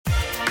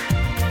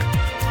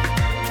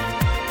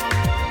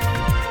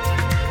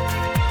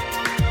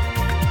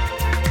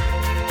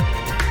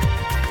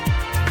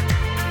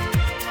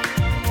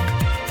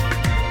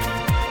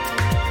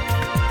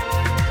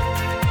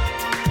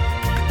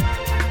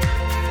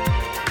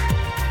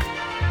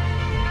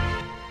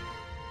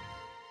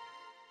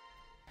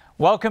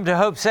Welcome to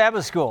Hope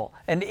Sabbath School,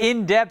 an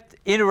in-depth,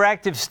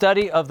 interactive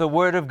study of the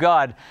Word of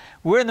God.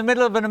 We're in the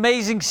middle of an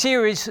amazing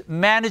series,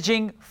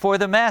 Managing for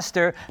the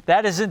Master.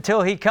 That is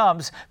until He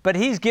comes, but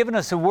He's given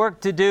us a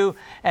work to do,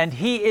 and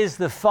He is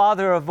the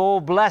Father of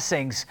all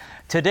blessings.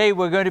 Today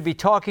we're going to be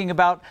talking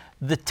about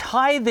the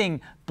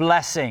tithing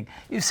blessing.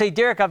 You say,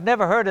 Derek, I've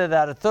never heard of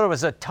that. I thought it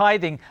was a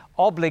tithing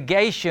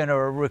obligation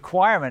or a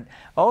requirement.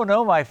 Oh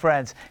no, my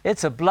friends,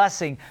 it's a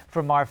blessing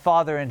from our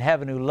Father in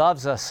heaven who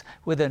loves us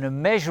with an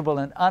immeasurable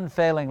and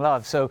unfailing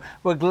love. So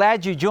we're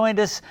glad you joined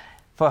us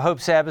for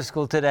Hope Sabbath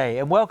School today,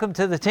 and welcome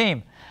to the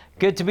team.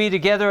 Good to be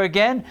together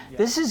again.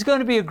 This is going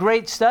to be a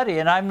great study,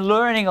 and I'm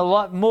learning a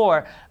lot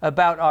more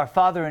about our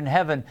Father in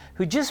heaven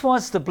who just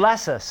wants to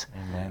bless us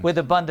with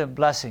abundant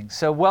blessings.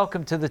 So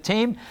welcome to the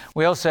team.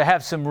 We also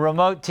have some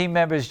remote team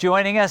members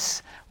joining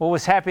us.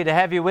 Always happy to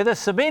have you with us.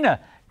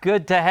 Sabina,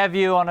 good to have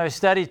you on our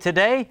study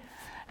today.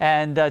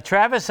 And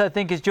Travis, I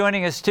think, is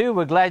joining us too.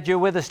 We're glad you're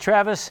with us,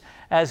 Travis,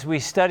 as we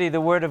study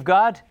the Word of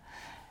God.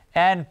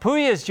 And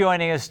Puya is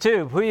joining us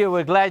too. Puya,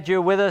 we're glad you're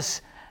with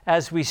us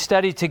as we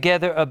study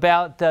together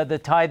about the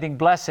tithing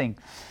blessing.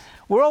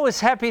 We're always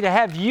happy to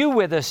have you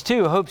with us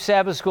too, Hope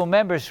Sabbath School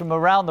members from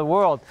around the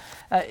world.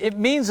 It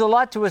means a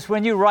lot to us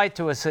when you write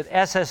to us at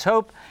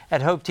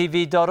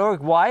sshope@hopetv.org.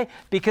 Why?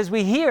 Because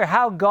we hear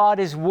how God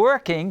is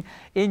working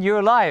in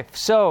your life.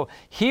 So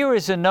here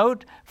is a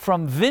note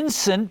from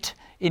Vincent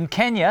in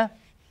Kenya.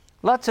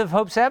 Lots of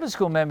Hope Sabbath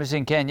School members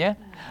in Kenya.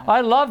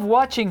 I love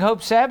watching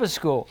Hope Sabbath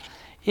School.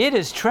 It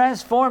has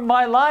transformed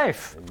my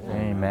life.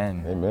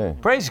 Amen. Amen.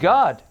 Praise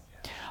God.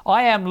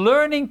 I am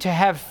learning to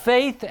have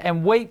faith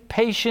and wait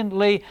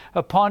patiently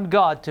upon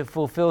God to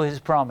fulfill His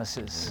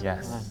promises.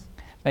 Yes.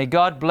 May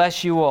God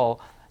bless you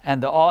all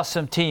and the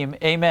awesome team.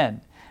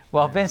 Amen.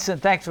 Well,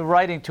 Vincent, thanks for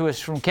writing to us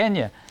from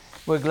Kenya.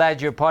 We're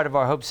glad you're part of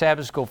our Hope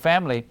Sabbath School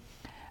family.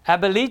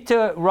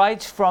 Abelita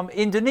writes from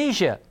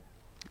Indonesia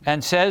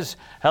and says,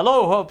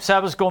 hello, Hope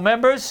Sabbath School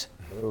members.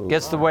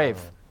 Gets the wave.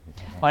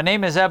 My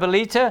name is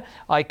Abelita.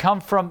 I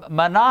come from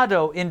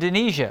Manado,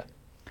 Indonesia.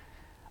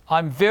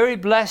 I'm very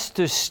blessed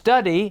to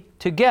study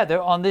together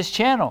on this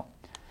channel.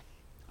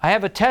 I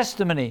have a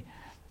testimony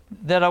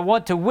that I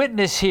want to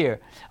witness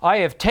here. I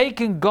have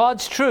taken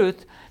God's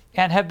truth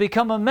and have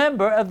become a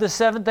member of the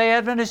Seventh-day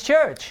Adventist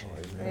Church.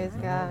 Praise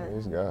God.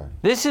 Praise God.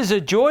 This is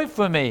a joy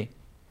for me,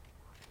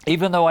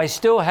 even though I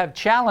still have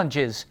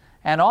challenges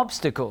and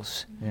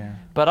obstacles. Yeah.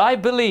 But I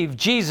believe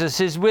Jesus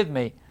is with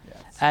me.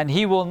 And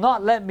He will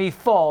not let me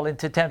fall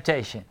into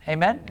temptation.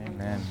 Amen?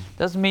 Amen.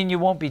 Doesn't mean you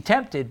won't be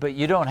tempted, but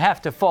you don't have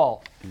to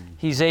fall.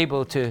 He's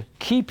able to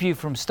keep you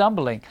from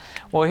stumbling.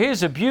 Well,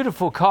 here's a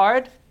beautiful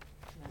card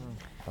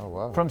Oh,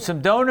 wow. from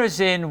some donors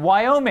in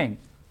Wyoming.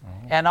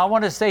 And I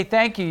want to say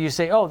thank you. You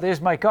say, oh,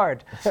 there's my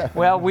card.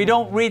 Well, we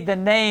don't read the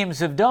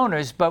names of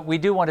donors, but we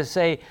do want to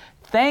say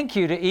thank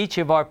you to each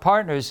of our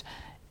partners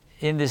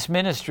in this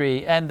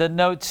ministry. And the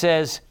note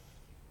says,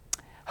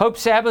 Hope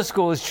Sabbath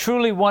School is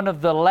truly one of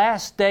the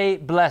last day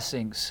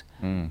blessings.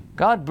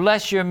 God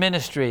bless your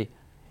ministry.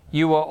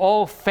 You are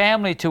all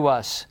family to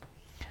us.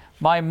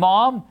 My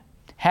mom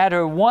had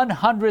her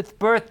 100th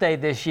birthday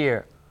this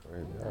year.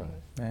 Praise God.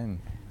 Amen.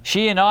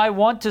 She and I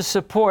want to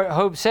support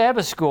Hope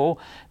Sabbath School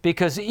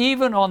because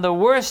even on the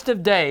worst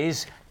of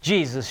days,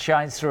 Jesus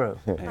shines through.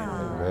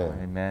 Amen.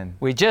 Amen.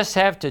 We just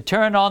have to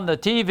turn on the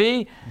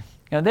TV,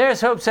 and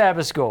there's Hope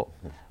Sabbath School.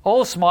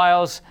 All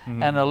smiles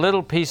and a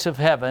little piece of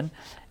heaven.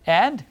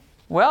 And,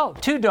 well,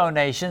 2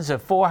 donations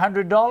of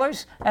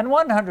 $400 and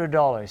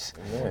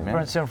 $100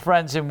 from some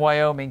friends in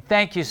Wyoming.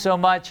 Thank you so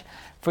much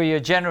for your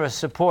generous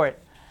support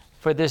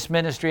for this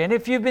ministry. And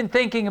if you've been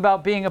thinking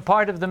about being a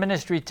part of the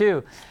ministry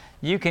too,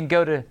 you can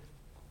go to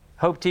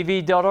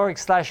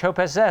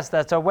hopetv.org/hopess.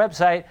 That's our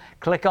website.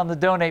 Click on the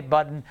donate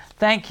button.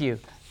 Thank you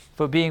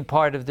for being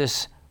part of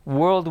this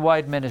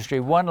worldwide ministry.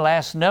 One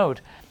last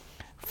note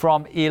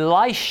from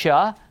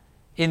Elisha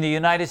in the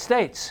United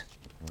States.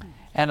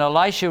 And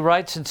Elisha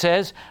writes and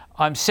says,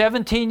 I'm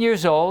 17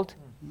 years old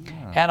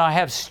and I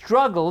have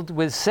struggled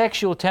with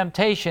sexual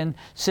temptation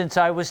since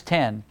I was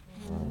 10.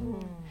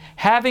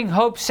 Having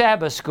Hope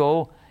Sabbath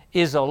School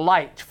is a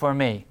light for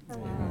me.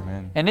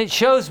 Amen. And it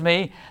shows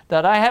me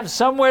that I have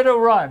somewhere to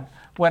run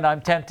when I'm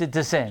tempted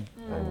to sin,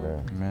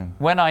 Amen. Amen.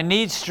 when I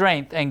need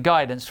strength and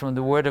guidance from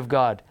the Word of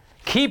God.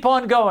 Keep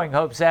on going,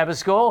 Hope Sabbath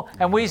School.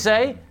 And we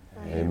say,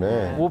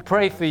 Amen. we'll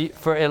pray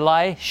for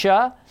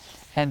Elisha,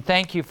 and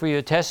thank you for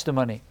your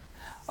testimony.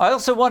 I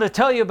also want to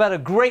tell you about a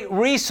great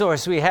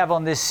resource we have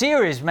on this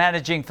series,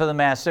 Managing for the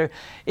Master.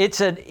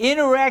 It's an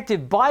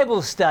interactive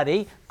Bible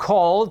study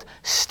called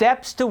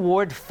Steps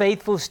Toward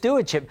Faithful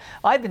Stewardship.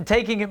 I've been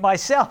taking it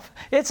myself.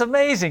 It's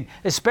amazing,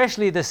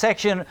 especially the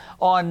section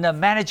on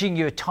managing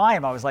your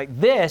time. I was like,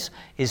 this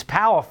is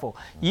powerful.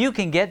 You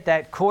can get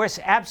that course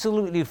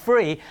absolutely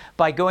free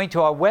by going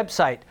to our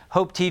website,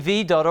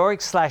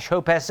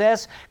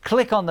 hopetv.org/hopess.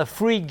 Click on the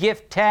free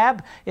gift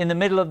tab in the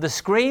middle of the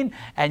screen,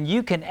 and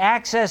you can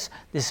access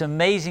this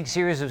amazing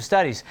series of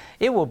studies.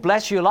 It will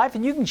bless your life,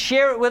 and you can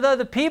share it with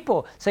other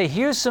people. Say,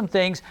 here's some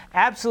things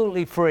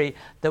absolutely free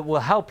that will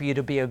help help you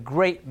to be a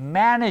great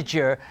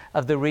manager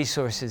of the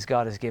resources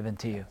God has given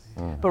to you.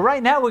 But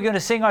right now we're going to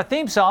sing our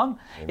theme song.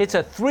 It's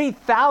a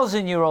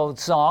 3,000-year-old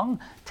song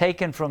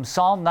taken from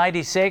Psalm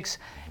 96.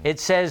 It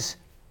says,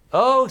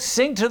 "Oh,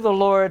 sing to the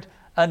Lord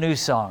a new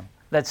song."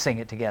 Let's sing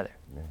it together.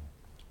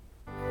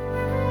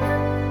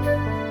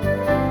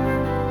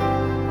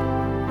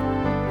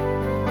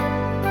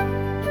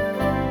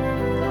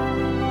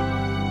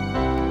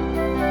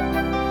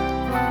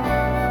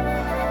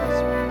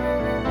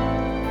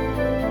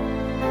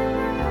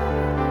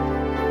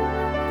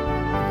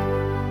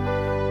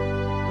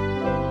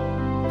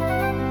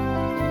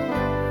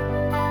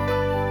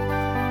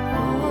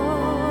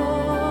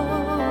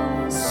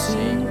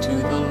 Sing to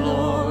the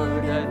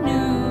Lord a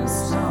new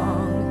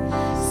song.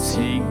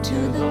 Sing to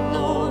the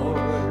Lord,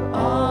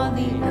 all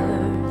the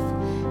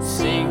earth.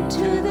 Sing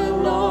to the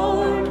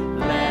Lord,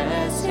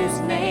 bless his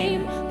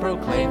name.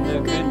 Proclaim the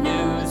good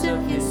news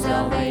of his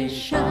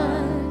salvation.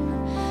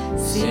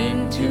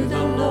 Sing to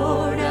the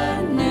Lord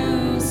a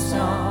new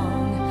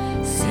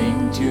song.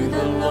 Sing to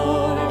the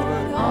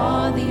Lord,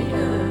 all the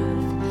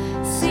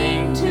earth.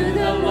 Sing to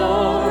the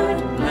Lord,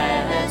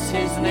 bless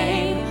his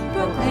name.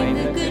 Proclaim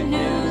the good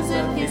news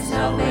of his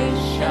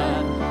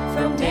salvation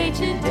from day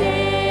to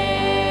day.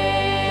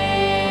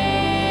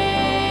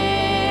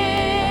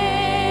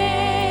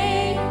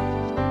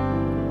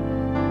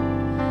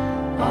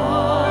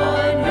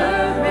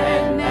 Honor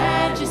and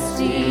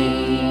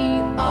majesty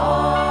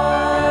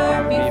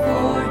are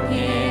before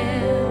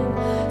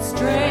him.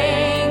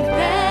 Strength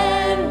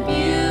and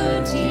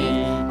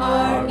beauty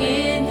are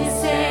in his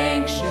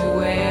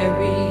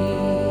sanctuary.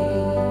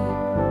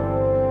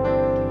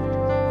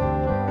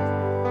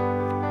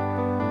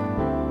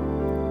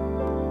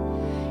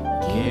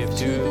 Give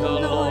to the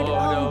Lord,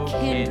 O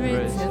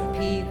kindreds of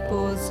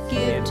peoples.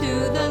 Give to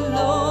the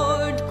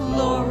Lord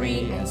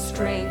glory and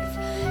strength.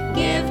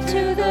 Give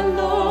to the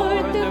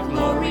Lord the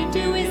glory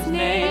due his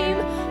name.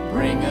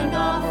 Bring an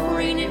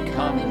offering and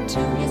come into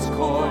his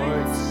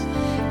courts.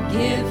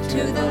 Give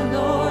to the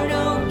Lord,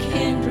 O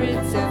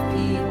kindreds of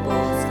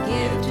peoples.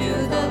 Give to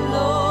the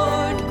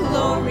Lord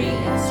glory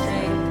and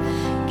strength.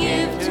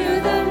 Give to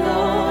the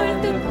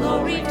Lord the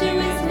glory due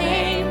his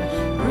name.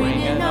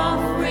 Bring an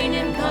offering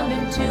and come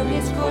into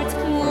his courts.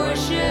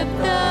 Worship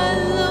the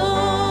Lord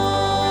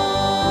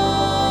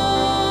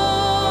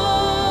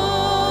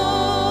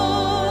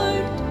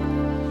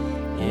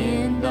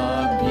in the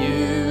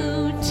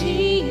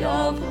beauty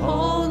of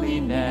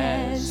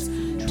holiness.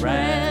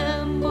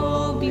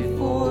 Tremble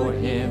before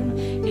him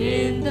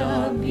in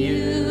the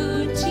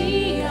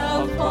beauty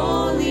of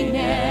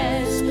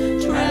holiness.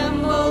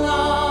 Tremble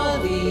all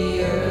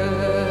the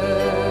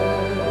earth.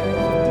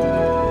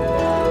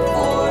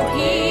 For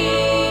he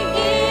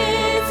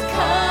is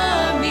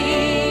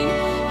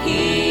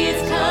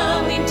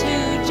coming to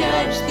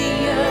judge the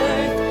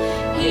earth.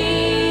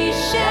 He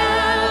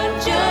shall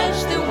judge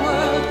the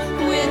world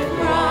with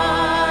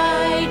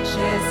righteousness,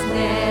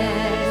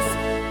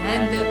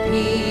 and the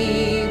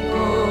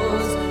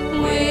peoples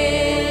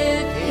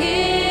with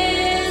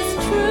his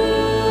truth.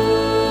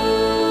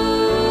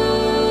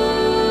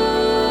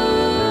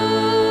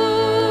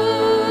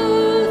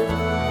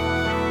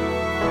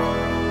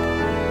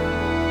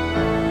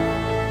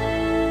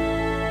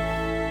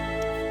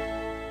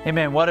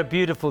 Amen. What a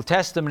beautiful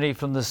testimony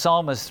from the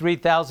psalmist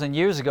 3,000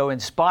 years ago,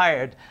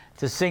 inspired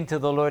to sing to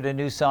the Lord a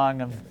new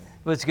song. And it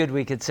was good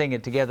we could sing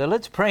it together.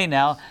 Let's pray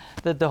now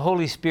that the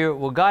Holy Spirit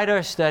will guide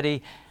our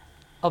study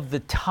of the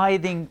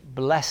tithing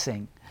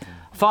blessing.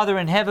 Father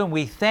in heaven,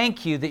 we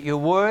thank you that your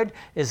word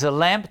is a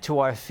lamp to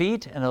our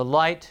feet and a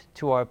light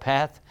to our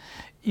path.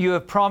 You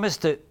have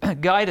promised to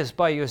guide us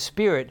by your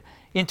Spirit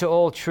into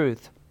all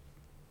truth.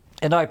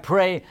 And I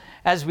pray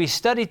as we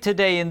study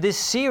today in this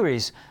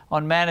series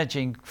on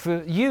managing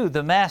for you,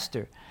 the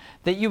Master,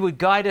 that you would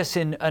guide us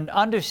in an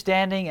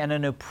understanding and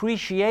an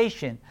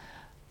appreciation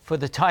for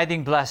the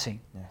tithing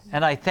blessing. Yes.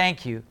 And I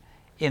thank you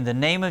in the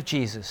name of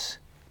Jesus.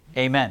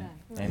 Amen.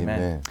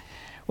 Amen.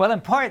 Well,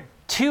 in part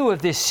 2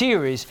 of this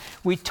series,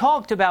 we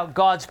talked about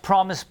God's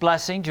promised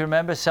blessing. Do you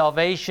remember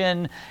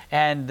salvation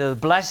and the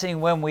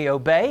blessing when we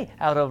obey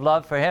out of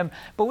love for Him?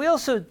 But we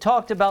also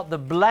talked about the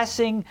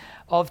blessing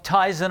of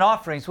tithes and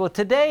offerings. Well,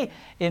 today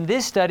in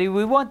this study,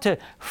 we want to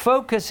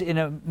focus in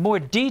a more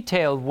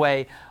detailed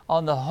way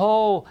on the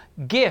whole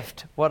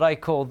gift, what I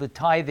call the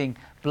tithing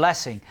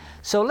blessing.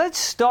 So let's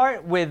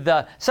start with,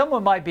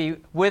 someone might be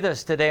with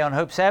us today on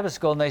Hope Sabbath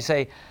School and they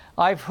say,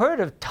 I've heard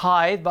of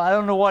tithe, but I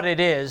don't know what it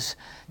is.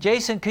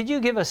 Jason, could you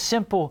give a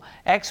simple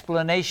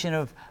explanation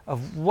of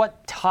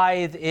what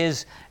tithe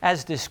is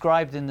as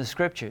described in the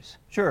Scriptures?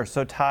 Sure.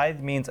 So tithe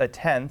means a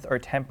tenth or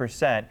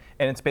 10%,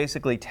 and it's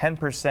basically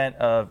 10%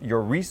 of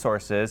your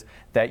resources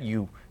that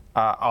you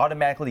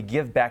automatically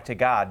give back to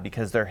God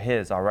because they're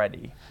His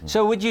already.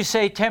 So would you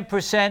say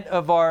 10%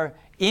 of our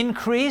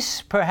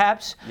increase,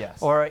 perhaps, Yes.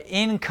 or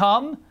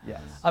income? Yes.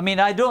 I mean,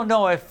 I don't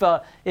know if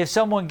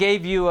someone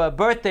gave you a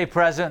birthday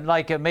present,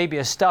 like maybe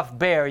a stuffed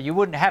bear, you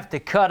wouldn't have to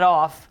cut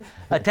off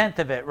a tenth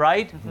of it,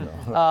 right?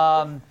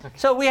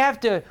 So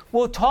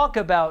we'll talk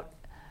about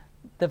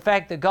the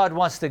fact that God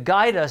wants to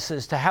guide us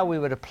as to how we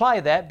would apply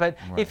that. But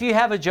if you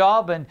have a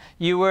job and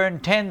you earn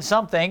 10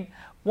 something,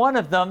 one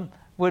of them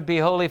would be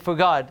holy for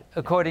God,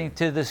 according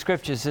to the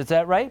scriptures. Is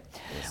that right?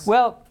 Yes.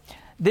 Well,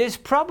 there's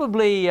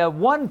probably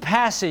one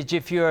passage,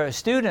 if you're a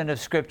student of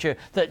Scripture,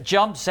 that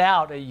jumps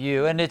out at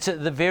you, and it's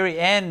at the very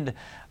end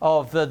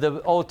of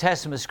the Old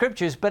Testament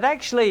Scriptures. But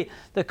actually,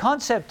 the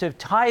concept of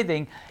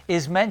tithing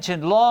is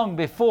mentioned long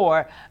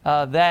before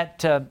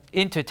that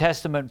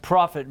intertestament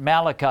prophet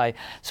Malachi.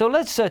 So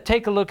let's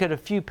take a look at a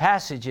few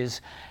passages.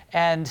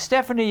 And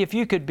Stephanie, if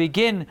you could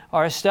begin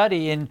our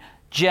study in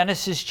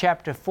Genesis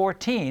chapter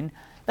 14,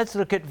 let's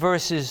look at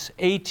verses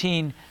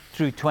 18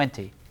 through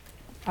 20.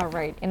 All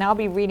right, and I'll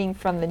be reading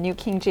from the New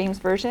King James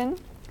Version.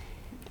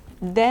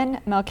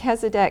 Then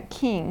Melchizedek,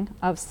 king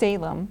of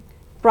Salem,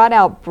 brought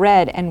out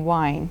bread and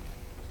wine.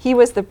 He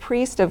was the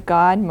priest of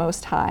God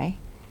Most High.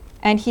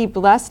 And he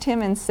blessed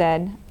him and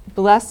said,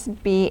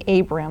 Blessed be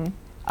Abram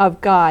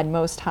of God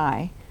Most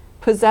High,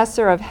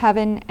 possessor of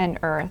heaven and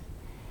earth.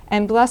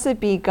 And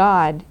blessed be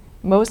God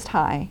Most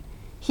High,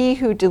 he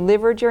who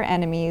delivered your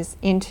enemies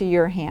into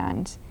your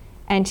hand.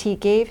 And he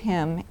gave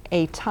him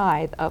a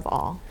tithe of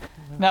all.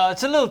 Now,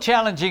 it's a little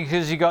challenging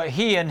because you got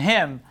he and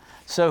him.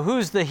 So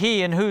who's the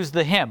he and who's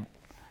the him?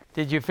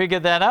 Did you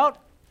figure that out?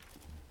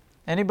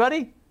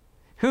 Anybody?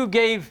 Who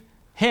gave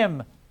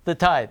him the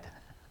tithe?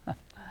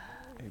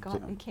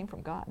 God, it came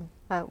from God.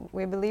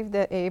 We believe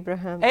that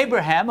Abraham.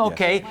 Abraham,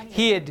 okay.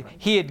 Yes.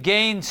 He had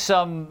gained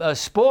some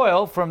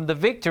spoil from the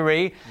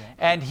victory,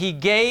 and he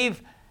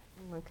gave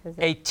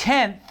a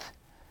tenth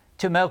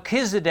to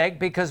Melchizedek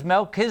because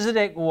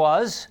Melchizedek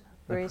was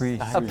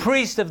a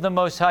priest of the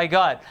Most High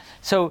God.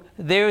 So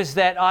there's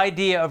that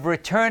idea of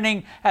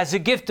returning as a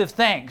gift of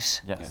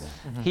thanks. Yes.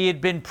 Mm-hmm. He had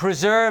been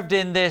preserved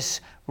in this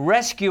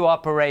rescue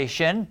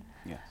operation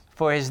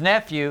for his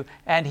nephew,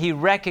 and he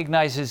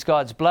recognizes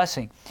God's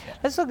blessing. Yes.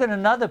 Let's look at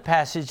another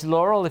passage,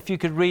 Laurel, if you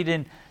could read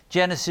in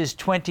Genesis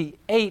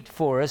 28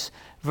 for us,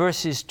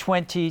 verses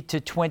 20 to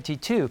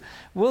 22.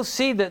 We'll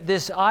see that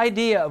this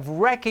idea of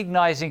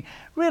recognizing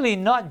really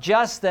not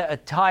just that a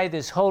tithe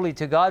is holy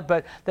to God,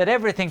 but that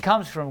everything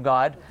comes from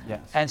God.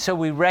 Yes. And so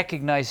we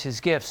recognize his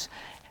gifts.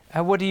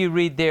 What do you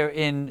read there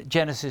in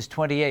Genesis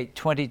 28,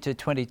 20 to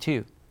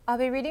 22? I'll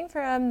be reading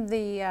from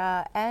the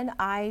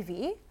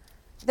NIV.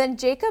 Then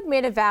Jacob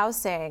made a vow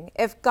saying,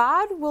 If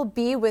God will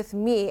be with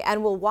me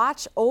and will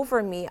watch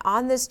over me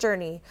on this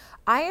journey,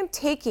 I am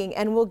taking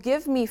and will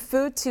give me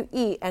food to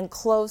eat and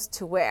clothes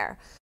to wear,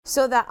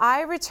 so that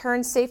I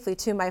return safely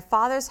to my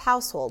father's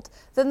household.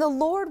 Then the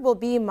Lord will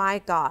be my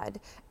God,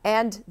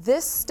 and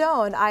this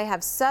stone I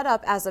have set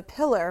up as a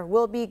pillar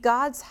will be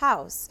God's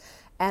house,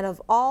 and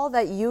of all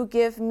that you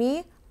give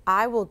me,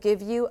 I will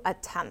give you a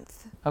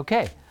tenth.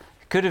 Okay.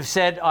 Could have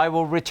said, I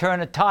will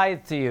return a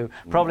tithe to you.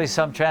 Probably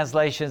some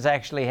translations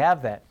actually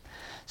have that.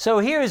 So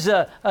here's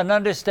an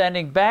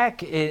understanding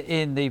back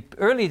in the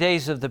early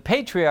days of the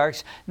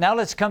patriarchs. Now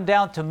let's come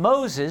down to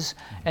Moses.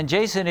 And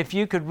Jason, if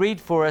you could read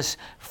for us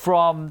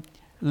from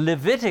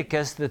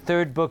Leviticus, the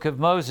third book of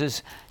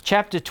Moses,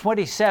 chapter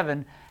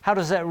 27. How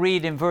does that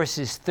read in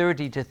verses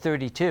 30 to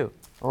 32?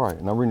 All right,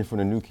 and I'm reading from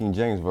the New King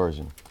James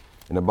Version.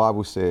 And the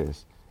Bible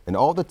says, And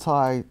all the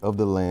tithe of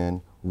the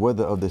land,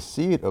 whether of the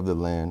seed of the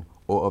land,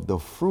 or of the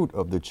fruit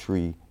of the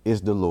tree,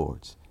 is the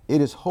Lord's. It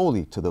is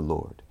holy to the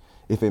Lord.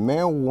 If a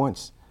man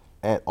wants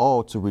at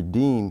all to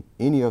redeem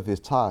any of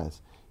his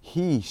tithes,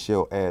 he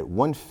shall add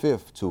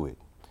 1/5 to it.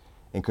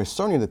 And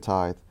concerning the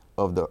tithe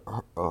of the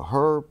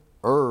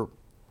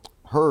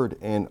herd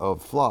and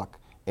of flock,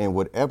 and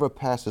whatever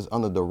passes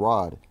under the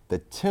rod, the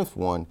 10th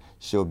one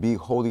shall be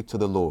holy to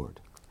the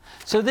Lord.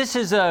 So this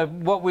is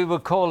what we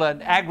would call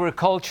an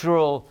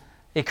agricultural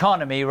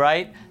economy,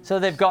 right? So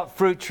they've got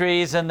fruit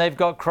trees and they've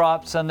got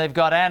crops and they've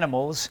got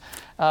animals.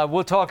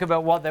 We'll talk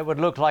about what that would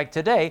look like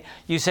today.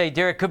 You say,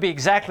 Derek, could be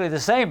exactly the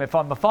same if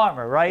I'm a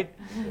farmer, right?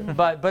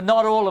 But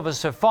not all of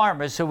us are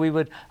farmers, so we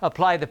would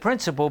apply the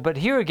principle. But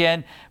here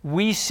again,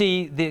 we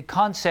see the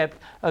concept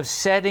of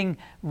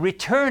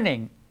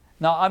returning.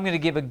 Now, I'm going to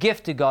give a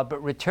gift to God,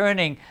 but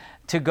returning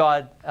to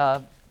God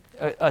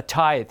a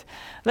tithe.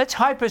 Let's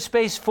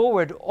hyperspace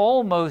forward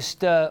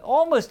almost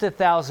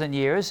 1,000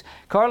 years.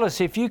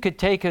 Carlos, if you could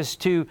take us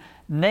to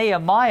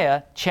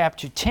Nehemiah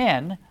chapter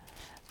 10,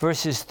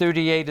 verses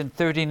 38 and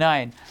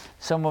 39.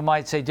 Someone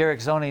might say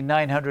Derek's only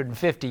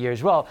 950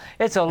 years. Well,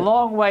 it's a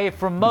long way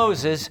from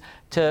Moses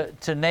to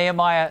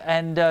Nehemiah.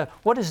 And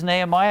what does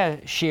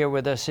Nehemiah share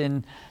with us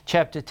in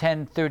chapter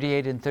 10,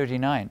 38 and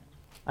 39?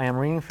 I am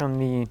reading from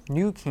the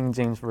New King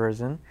James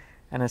Version,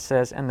 and it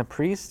says, And the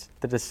priests,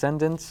 the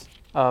descendants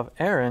of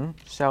Aaron,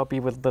 shall be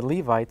with the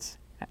Levites.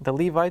 The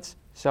Levites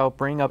shall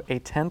bring up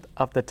 1/10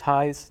 of the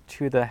tithes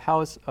to the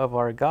house of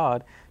our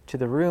God, to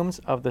the rooms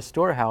of the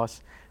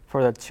storehouse.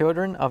 For the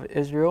children of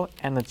Israel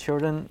and the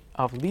children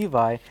of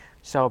Levi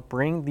shall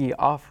bring the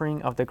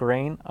offering of the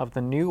grain of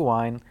the new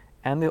wine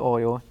and the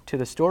oil to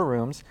the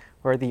storerooms,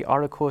 where the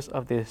articles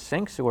of the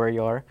sanctuary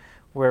are,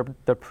 where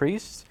the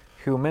priests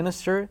who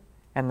minister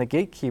and the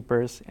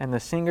gatekeepers and the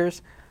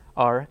singers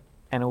are,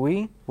 and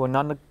we will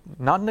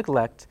not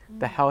neglect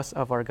the house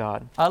of our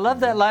God. I love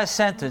that last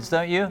sentence,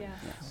 don't you?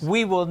 Yes.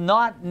 We will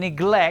not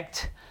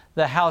neglect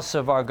the house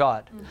of our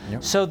God.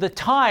 Yep. So the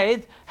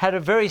tithe had a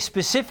very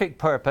specific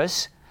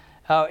purpose.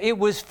 It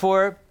was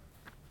for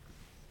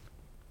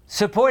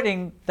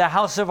supporting the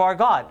house of our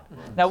God.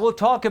 Now we'll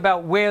talk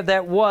about where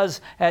that was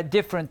at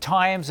different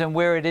times and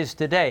where it is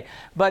today.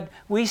 But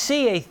we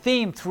see a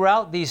theme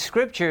throughout these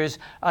scriptures,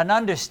 an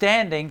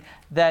understanding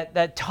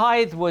that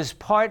tithe was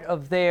part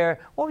of their,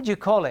 what would you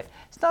call it?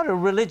 It's not a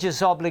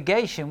religious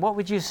obligation. What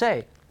would you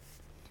say?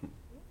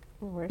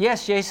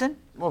 Yes, Jason?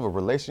 More of a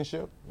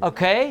relationship.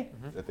 Okay.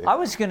 that they- I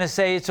was going to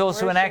say it's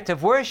also an act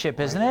of worship,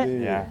 isn't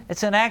it? Yeah.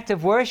 It's an act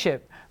of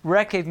worship,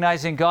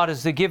 recognizing God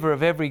as the giver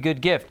of every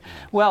good gift.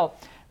 Well,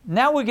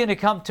 now we're going to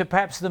come to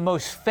perhaps the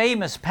most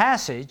famous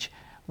passage,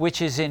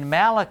 which is in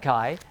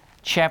Malachi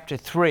chapter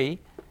 3.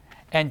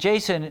 And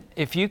Jason,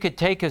 if you could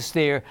take us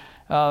there,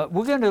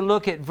 we're going to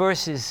look at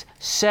verses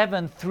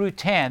 7 through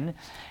 10.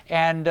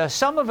 And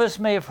some of us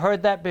may have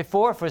heard that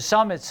before. For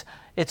some, it's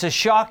a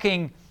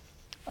shocking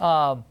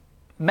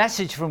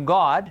message from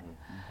God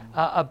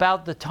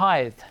about the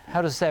tithe.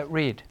 How does that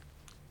read?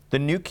 The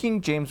New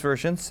King James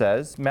Version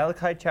says,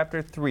 Malachi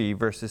chapter 3,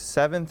 verses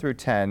 7 through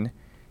 10,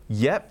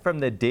 "Yet from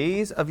the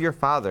days of your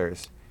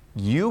fathers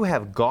you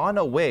have gone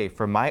away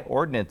from my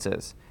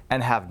ordinances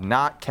and have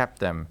not kept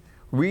them.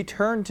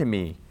 Return to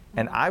me,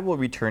 and I will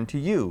return to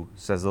you,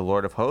 says the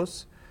Lord of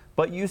hosts.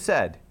 But you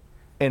said,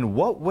 in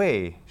what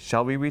way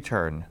shall we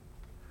return?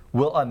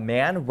 Will a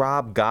man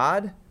rob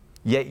God?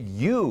 Yet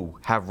you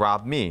have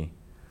robbed me.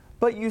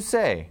 But you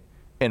say,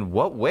 in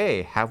what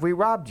way have we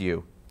robbed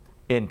you?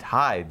 In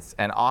tithes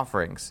and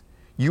offerings.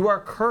 You are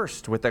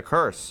cursed with a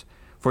curse,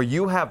 for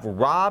you have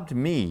robbed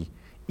me,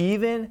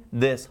 even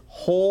this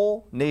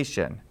whole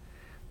nation.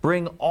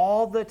 Bring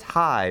all the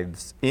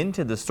tithes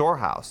into the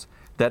storehouse,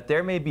 that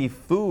there may be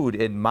food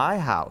in my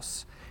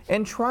house.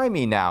 And try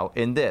me now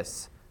in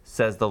this,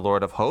 says the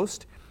Lord of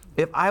hosts,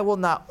 if I will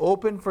not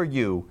open for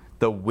you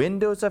the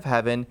windows of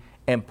heaven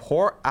and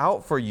pour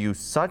out for you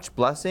such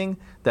blessing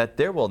that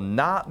there will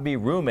not be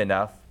room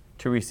enough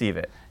to receive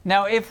it."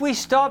 Now, if we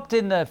stopped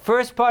in the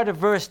first part of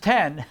verse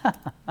 10,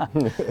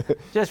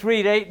 just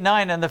read 8,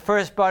 9, and the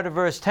first part of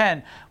verse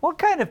 10, what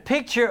kind of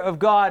picture of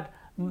God,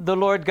 the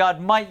Lord God,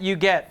 might you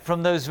get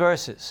from those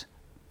verses?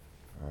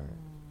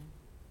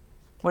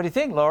 What do you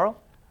think, Laurel?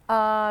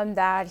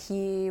 That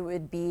he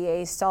would be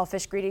a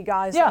selfish, greedy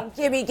God Yeah. saying,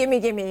 gimme, gimme,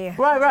 gimme.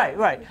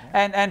 Right.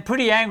 And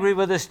pretty angry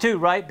with us too,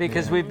 right?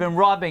 Because we've been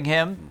robbing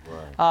him,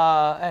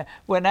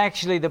 when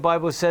actually the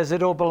Bible says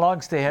it all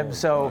belongs to him.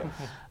 So,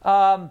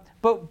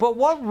 but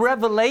what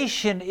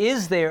revelation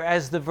is there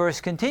as the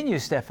verse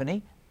continues,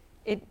 Stephanie?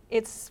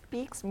 It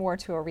speaks more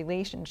to a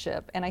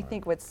relationship, and I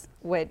think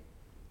what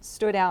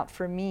stood out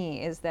for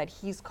me is that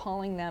he's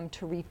calling them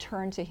to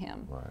return to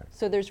him. Right.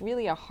 So there's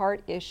really a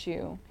heart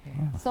issue.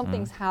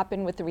 Something's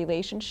happened with the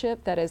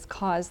relationship that has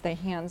caused the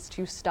hands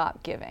to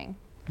stop giving.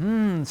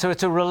 So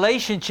it's a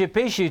relationship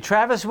issue.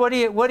 Travis, what do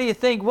you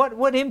think?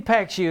 What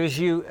impacts you as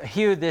you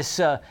hear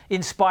this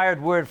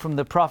inspired word from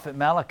the prophet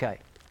Malachi?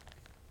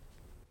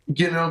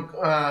 You know,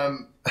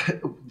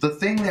 the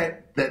thing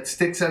that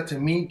sticks out to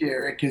me,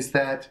 Derek, is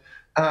that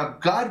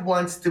God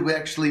wants to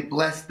actually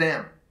bless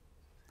them.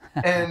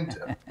 And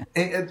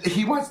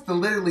he wants to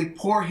literally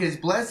pour his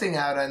blessing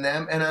out on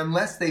them. And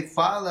unless they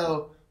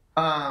follow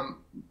the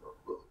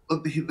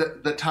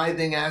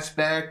tithing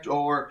aspect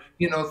or,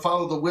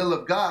 follow the will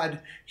of God,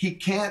 he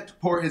can't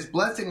pour his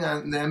blessing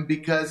on them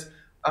because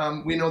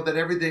we know that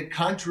everything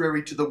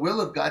contrary to the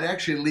will of God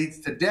actually leads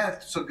to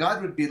death. So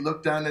God would be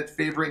looked on as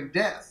favoring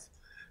death.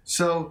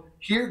 So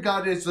here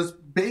God is just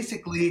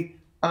basically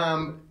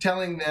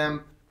telling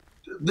them,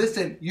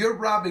 listen, you're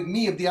robbing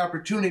me of the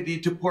opportunity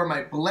to pour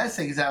my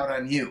blessings out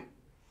on you.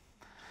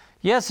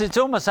 Yes, it's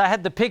almost, I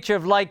had the picture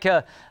of like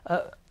a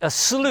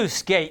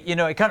sluice gate,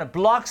 it kind of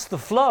blocks the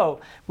flow.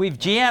 We've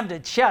jammed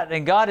it shut,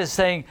 and God is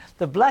saying,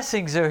 the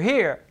blessings are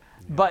here,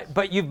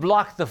 but you've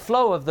blocked the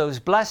flow of those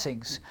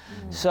blessings.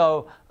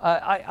 So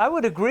I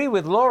would agree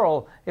with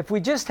Laurel. If we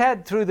just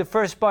had through the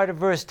first part of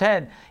verse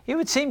 10, he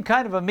would seem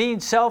kind of a mean,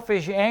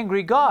 selfish,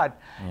 angry God.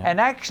 Yeah. And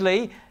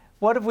actually,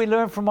 what have we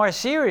learned from our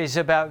series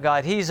about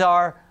God? He's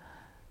our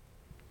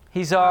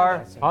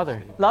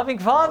Father. Loving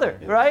Father,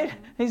 right?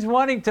 He's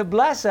wanting to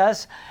bless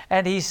us,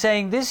 and he's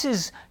saying this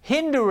is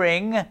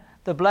hindering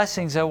the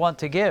blessings I want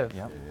to give.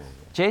 Yep.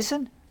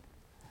 Jason?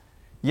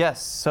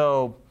 Yes,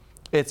 so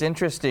it's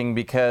interesting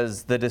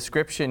because the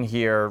description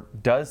here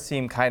does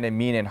seem kind of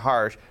mean and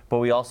harsh, but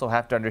we also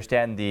have to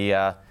understand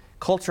the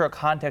cultural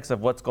context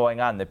of what's going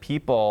on. The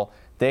people,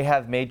 they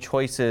have made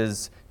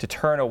choices to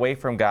turn away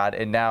from God,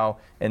 and now,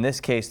 in this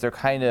case, they're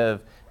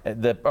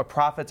the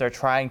prophets are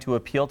trying to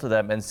appeal to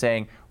them and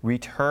saying,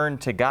 return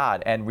to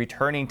God. And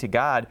returning to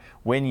God,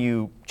 when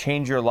you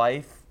change your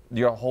life,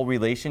 your whole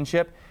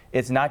relationship,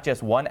 it's not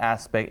just one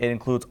aspect, it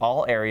includes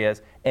all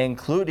areas,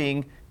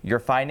 including your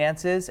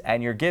finances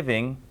and your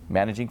giving,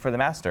 managing for the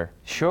master.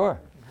 Sure.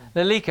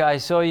 Lalika, I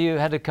saw you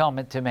had a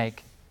comment to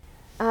make.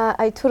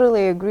 I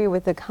totally agree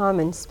with the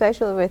comment,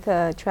 especially with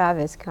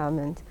Travis'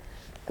 comment.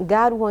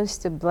 God wants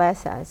to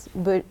bless us,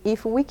 but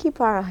if we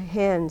keep our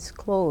hands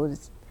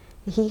closed,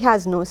 He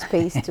has no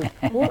space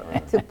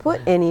to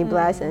put any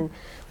blessing.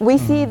 We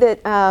see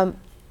that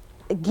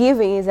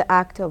giving is an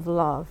act of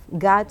love.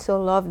 God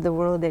so loved the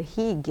world that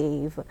He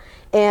gave.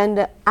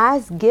 And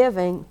as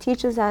giving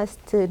teaches us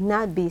to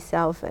not be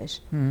selfish.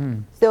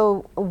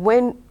 So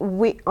when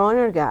we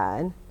honor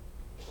God,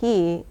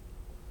 He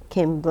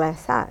can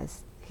bless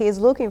us. He's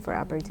looking for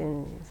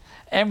opportunities.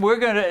 And we're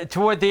going to,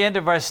 toward the end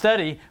of our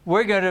study,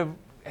 we're going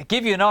to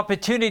give you an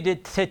opportunity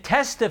to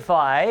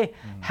testify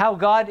how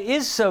God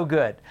is so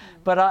good.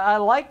 But I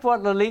like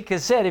what Lalika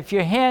said. If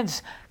your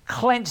hands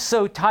clench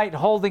so tight,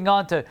 holding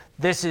on to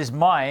this is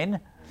mine,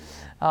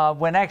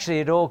 when actually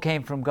it all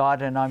came from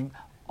God and I'm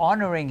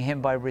honoring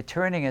Him by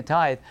returning a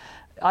tithe,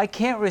 I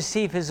can't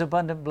receive His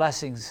abundant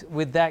blessings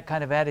with that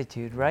kind of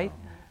attitude, right?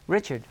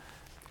 Richard?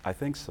 I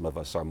think some of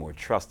us are more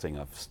trusting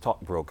of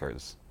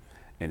stockbrokers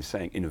and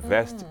saying,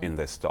 invest in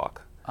this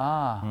stock.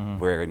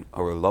 Where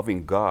our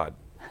loving God,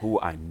 who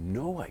I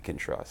know I can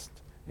trust,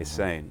 is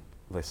saying,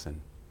 listen,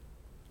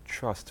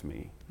 trust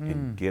me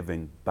in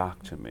giving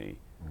back to me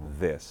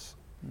this,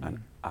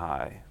 and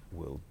I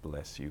will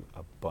bless you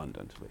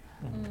abundantly.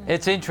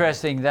 It's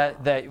interesting that,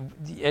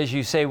 as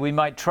you say, we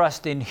might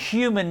trust in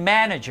human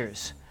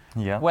managers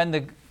when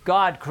the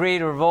God,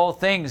 creator of all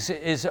things,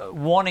 is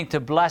wanting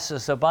to bless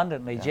us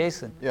abundantly.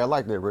 Jason? Yeah, I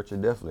like that,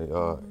 Richard, definitely.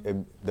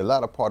 The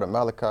latter part of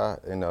Malachi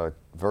in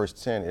verse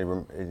 10, it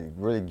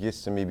really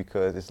gets to me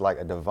because it's like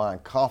a divine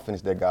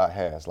confidence that God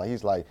has. Like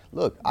He's like,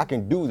 look, I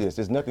can do this.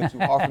 There's nothing too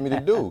hard for me to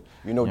do.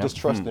 Just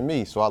trust in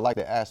me. So I like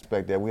the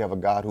aspect that we have a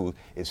God who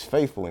is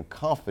faithful and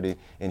confident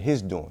in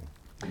His doing.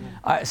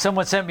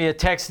 Someone sent me a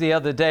text the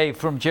other day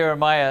from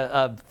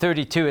Jeremiah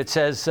 32. It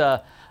says,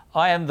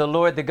 I am the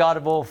Lord, the God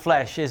of all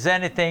flesh. Is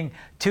anything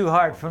too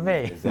hard for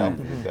me?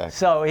 Exactly.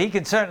 So He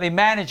can certainly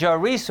manage our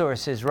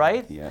resources,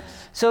 right? Yes.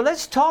 So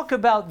let's talk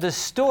about the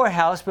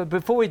storehouse. But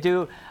before we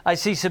do, I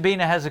see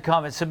Sabina has a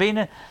comment.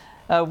 Sabina,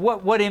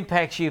 what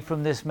impacts you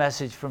from this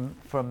message from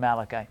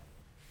Malachi?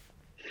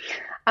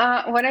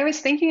 What I was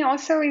thinking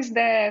also is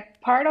that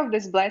part of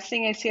this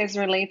blessing I see as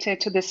related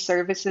to the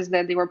services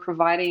that they were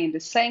providing in the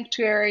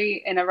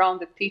sanctuary and around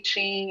the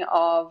teaching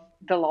of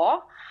the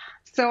law.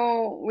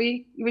 So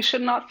we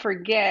should not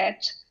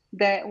forget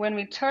that when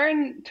we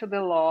turn to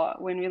the law,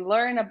 when we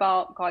learn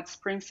about God's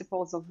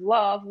principles of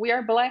love, we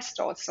are blessed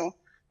also.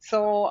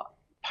 So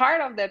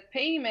part of that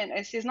payment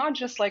is not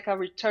just like a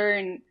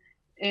return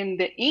in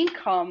the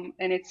income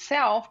in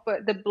itself,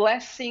 but the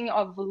blessing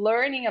of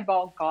learning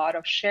about God,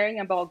 of sharing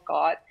about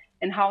God,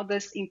 and how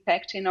this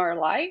impacts in our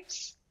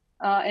lives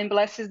and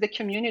blesses the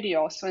community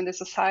also and the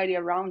society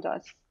around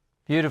us.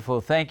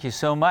 Beautiful. Thank you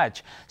so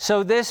much.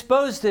 So they're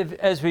supposed to,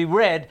 as we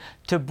read,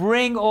 to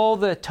bring all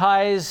the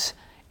tithes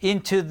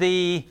into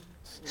the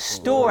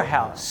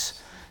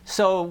storehouse.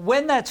 So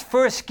when that's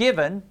first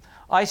given,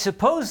 I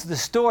suppose the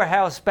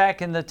storehouse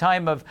back in the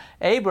time of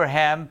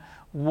Abraham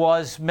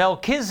was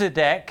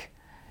Melchizedek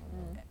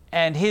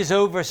and his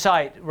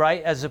oversight,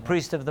 right, as a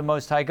priest of the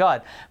Most High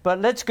God.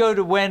 But let's go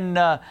to when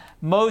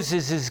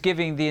Moses is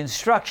giving the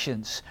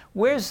instructions.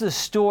 Where's the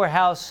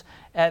storehouse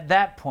at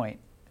that point?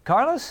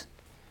 Carlos?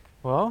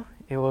 Well,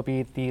 it will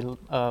be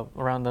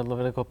around the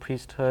Levitical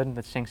priesthood,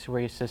 the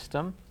sanctuary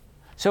system.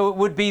 So it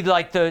would be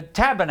like the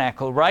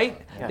tabernacle,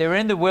 right? Yes. They're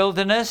in the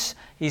wilderness.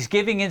 He's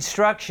giving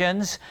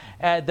instructions.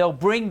 They'll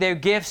bring their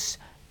gifts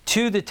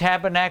to the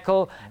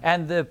tabernacle,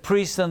 and the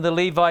priests and the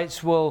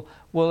Levites will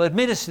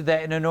administer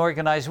that in an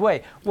organized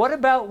way. What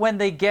about when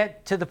they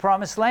get to the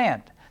Promised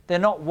Land? They're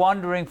not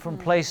wandering from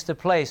place to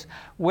place.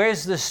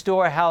 Where's the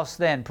storehouse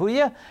then?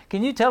 Puya,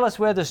 can you tell us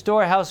where the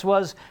storehouse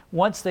was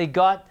once they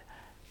got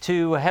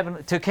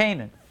to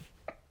Canaan?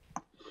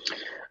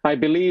 I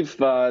believe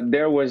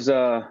there was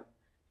a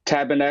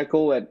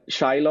tabernacle at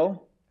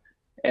Shiloh,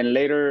 and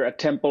later a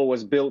temple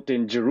was built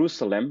in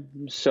Jerusalem.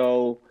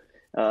 So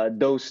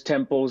those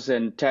temples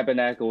and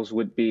tabernacles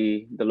would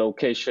be the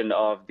location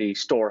of the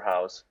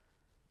storehouse.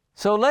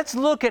 So let's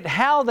look at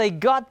how they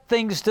got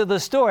things to the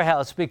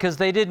storehouse, because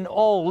they didn't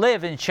all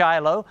live in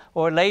Shiloh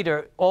or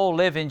later all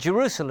live in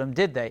Jerusalem,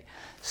 did they?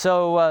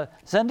 So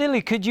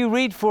Zandili, could you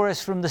read for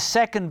us from the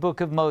second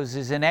book of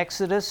Moses in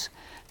Exodus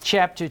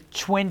chapter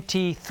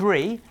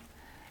 23?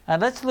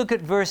 And let's look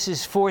at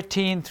verses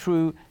 14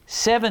 through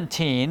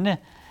 17.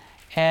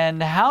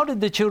 And how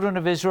did the children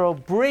of Israel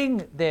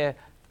bring their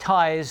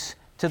tithes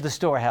to the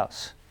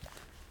storehouse?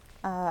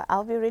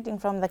 I'll be reading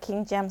from the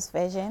King James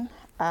Version.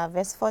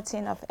 Verse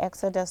 14 of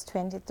Exodus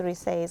 23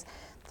 says,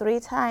 3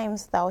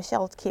 times thou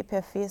shalt keep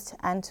a feast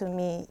unto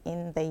me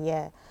in the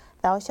year.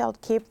 Thou shalt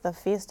keep the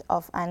feast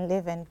of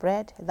unleavened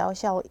bread. Thou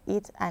shalt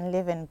eat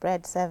unleavened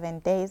bread 7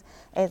 days,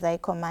 as I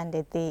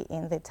commanded thee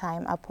in the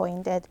time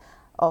appointed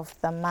of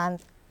the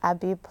month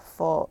Abib,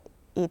 for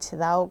it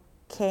thou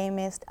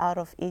camest out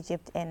of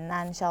Egypt, and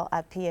none shall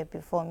appear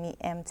before me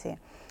empty.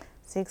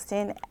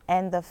 16,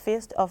 and the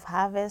feast of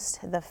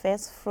harvest, the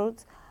first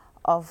fruits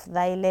of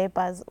thy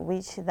labors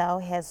which thou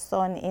hast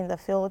sown in the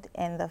field,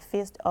 and the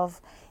feast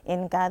of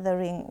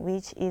ingathering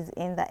which is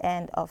in the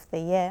end of the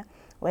year,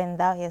 when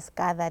thou hast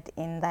gathered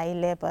in thy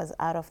labors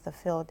out of the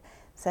field.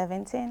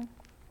 17.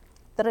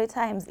 3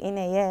 times in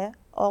a year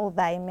all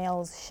thy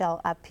males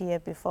shall appear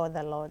before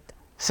the Lord.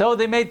 So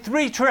they made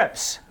 3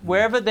 trips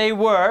wherever they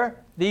were.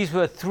 These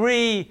were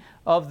 3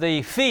 of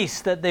the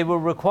feasts that they were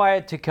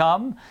required to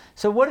come.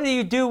 So what do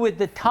you do with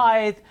the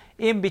tithe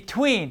in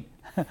between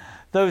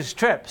those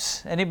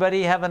trips?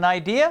 Anybody have an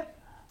idea?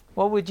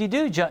 What would you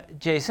do,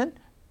 Jason?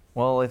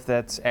 Well, if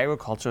that's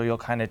agriculture, you'll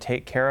kind of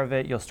take care of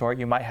it. You'll store it.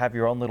 You might have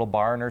your own little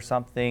barn or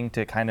something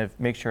to kind of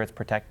make sure it's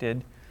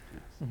protected.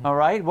 All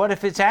right. What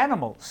if it's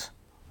animals?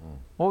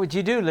 What would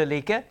you do,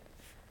 Lalika?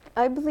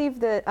 I believe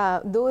that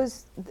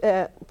those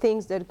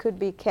things that could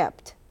be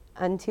kept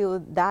until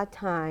that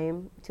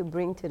time to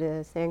bring to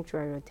the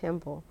sanctuary or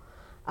temple,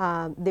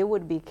 they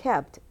would be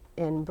kept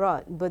and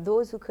brought. But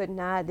those who could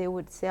not, they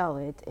would sell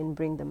it and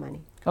bring the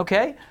money.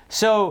 Okay.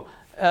 So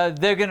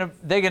they're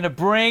gonna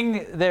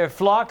bring their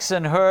flocks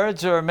and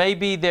herds, or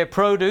maybe their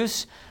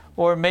produce,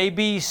 or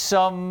maybe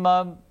some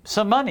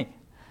money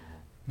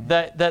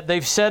that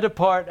they've set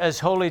apart as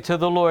holy to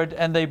the Lord,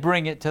 and they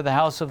bring it to the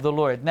house of the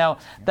Lord. Now,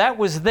 that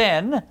was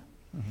then.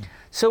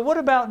 So what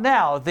about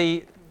now?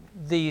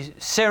 The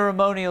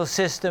ceremonial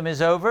system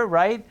is over,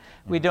 right?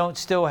 We don't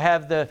still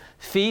have the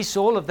feasts.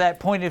 All of that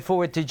pointed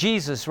forward to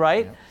Jesus,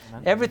 right?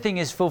 Yep. Everything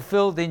is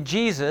fulfilled in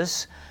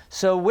Jesus.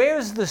 So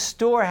where's the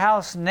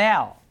storehouse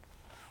now?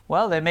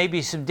 Well, there may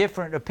be some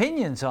different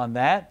opinions on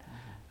that,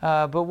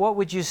 but what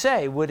would you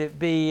say? Would it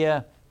be,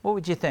 what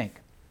would you think?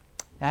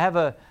 I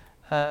have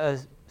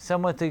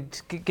someone to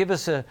give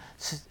us a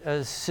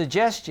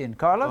suggestion.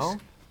 Carlos?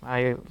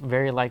 Well,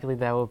 very likely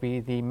that will be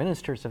the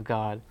ministers of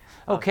God.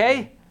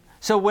 Okay.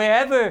 So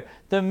wherever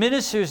the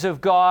ministers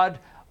of God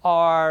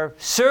are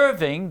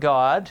serving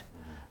God,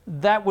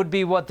 that would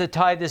be what the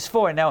tithe is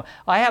for. Now,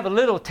 I have a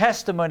little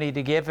testimony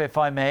to give, if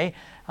I may.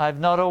 I've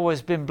not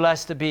always been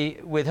blessed to be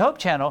with Hope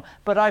Channel,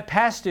 but I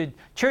pastored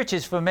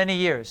churches for many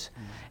years.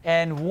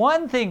 And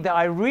one thing that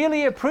I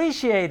really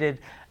appreciated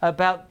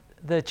about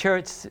the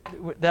church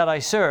that I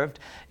served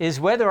is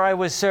whether I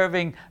was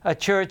serving a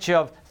church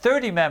of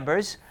 30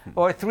 members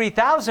or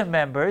 3,000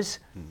 members,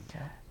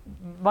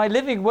 my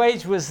living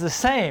wage was the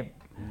same.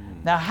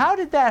 Now, how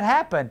did that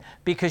happen?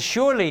 Because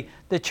surely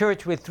the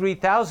church with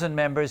 3,000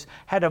 members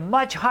had a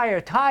much higher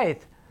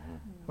tithe,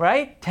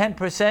 right?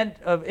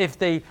 10% of if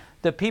the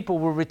people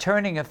were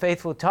returning a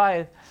faithful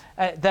tithe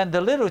than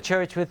the little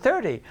church with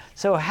 30.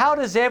 So how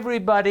does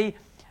everybody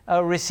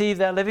receive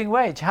that living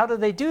wage? How do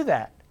they do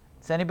that?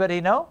 Does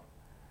anybody know?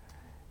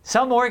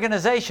 Some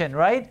organization,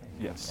 right?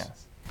 Yes.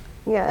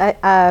 Yeah,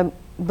 I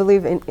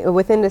believe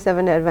within the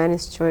Seventh-day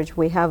Adventist Church,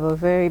 we have a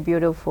very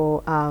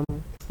beautiful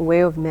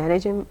way of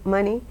managing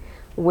money,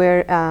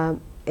 where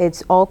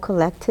it's all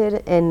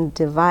collected and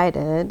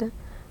divided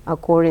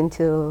according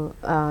to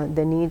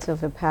the needs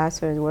of the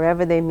pastors.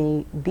 Wherever they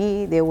may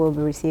be, they will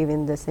be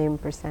receiving the same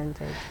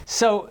percentage.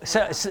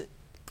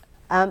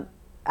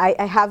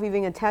 I have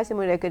even a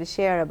testimony I could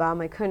share about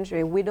my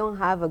country. We don't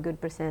have a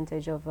good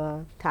percentage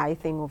of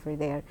tithing over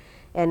there.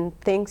 And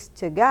thanks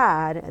to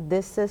God,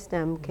 this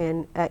system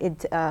can,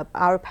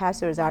 our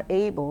pastors are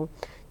able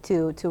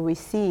to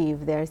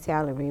receive their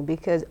salary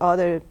because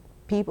other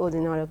people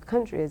in other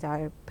countries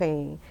are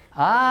paying.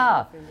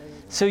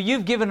 So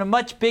you've given a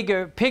much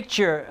bigger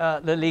picture,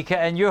 Lalika,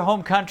 and your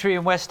home country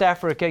in West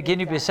Africa,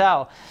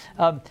 Guinea-Bissau.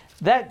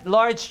 That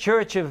large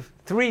church of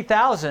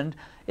 3,000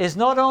 is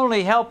not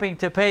only helping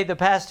to pay the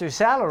pastor's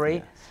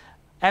salary,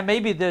 and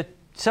maybe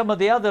some of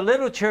the other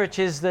little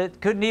churches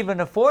that couldn't even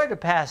afford a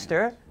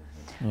pastor,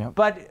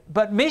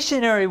 but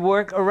missionary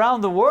work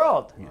around the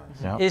world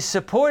is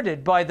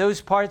supported by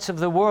those parts of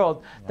the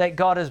world that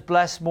God has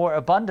blessed more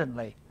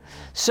abundantly.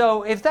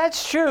 So if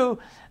that's true,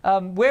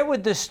 where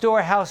would the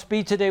storehouse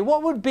be today?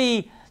 What would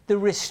be the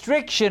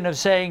restriction of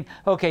saying,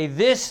 okay,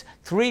 this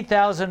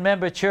 3,000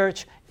 member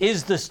church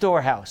is the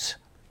storehouse?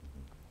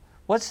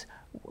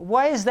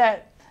 Why is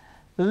that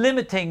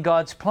limiting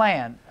God's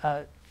plan?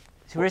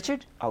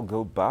 Richard? I'll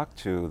go back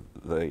to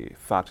the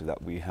fact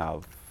that we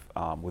have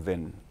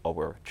within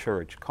our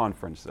church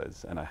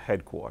conferences and a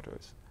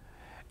headquarters.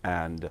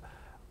 And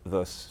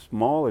the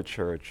smaller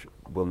church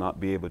will not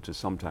be able to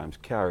sometimes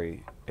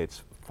carry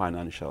its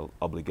financial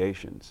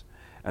obligations.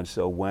 And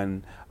so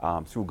when,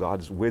 through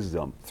God's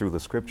wisdom, through the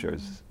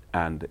scriptures,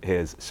 and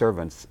his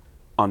servants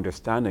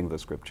understanding the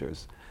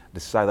scriptures,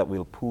 decide that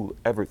we'll pool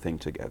everything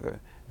together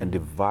and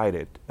divide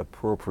it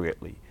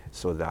appropriately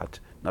so that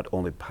not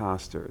only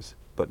pastors,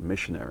 but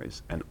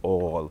missionaries and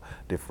all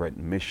different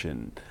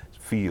mission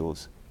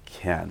fields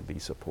can be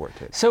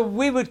supported. So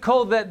we would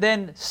call that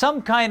then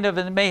some kind of,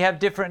 and it may have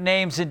different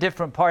names in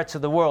different parts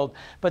of the world,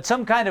 but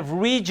some kind of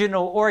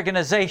regional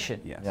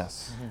organization.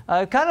 Yes.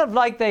 Kind of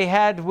like they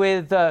had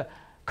with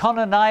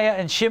Conaniah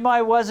and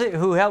Shimei, was it,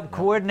 who helped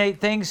coordinate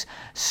things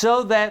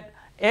so that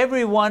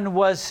everyone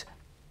was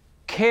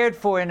cared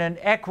for in an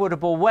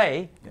equitable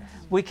way.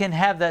 we can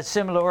have that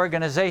similar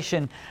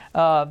organization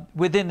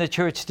within the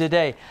church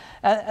today.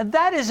 And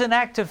that is an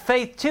act of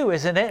faith too,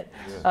 isn't it?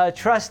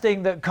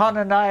 Trusting that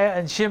Conaniah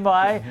and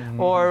Shimei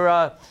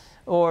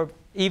or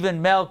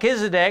even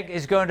Melchizedek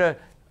is going to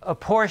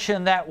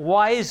apportion that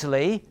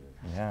wisely.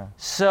 Yeah.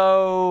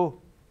 So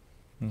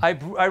I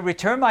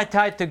return my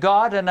tithe to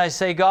God and I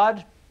say,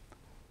 God,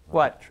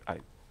 what?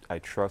 I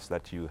trust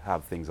that you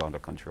have things under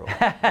control.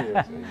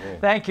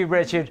 Thank you,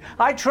 Richard.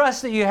 I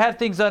trust that you have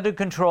things under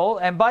control.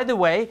 And by the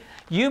way,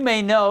 you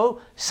may know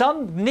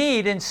some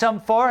need in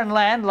some foreign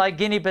land like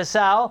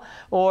Guinea-Bissau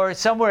or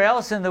somewhere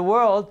else in the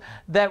world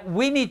that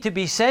we need to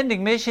be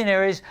sending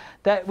missionaries,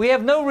 that we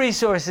have no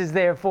resources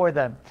there for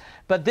them.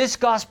 But this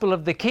gospel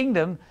of the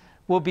kingdom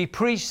will be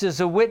preached as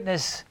a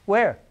witness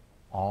where?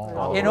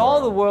 In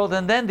all the world,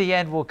 and then the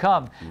end will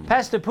come.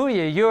 Pastor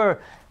Puya,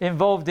 you're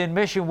involved in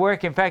mission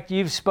work. In fact,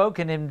 you've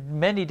spoken in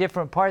many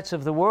different parts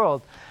of the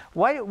world.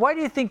 Why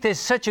do you think there's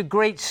such a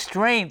great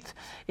strength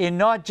in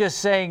not just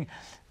saying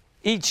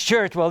each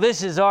church, well,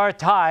 this is our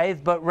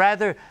tithe, but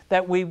rather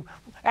that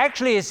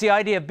actually it's the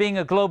idea of being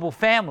a global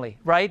family,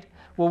 right?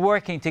 We're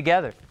working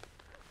together.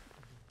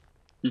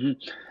 Mm-hmm.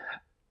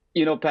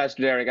 You know,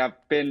 Pastor Derek,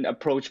 I've been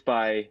approached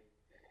by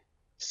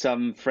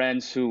some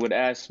friends who would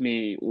ask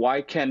me,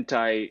 why can't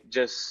I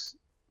just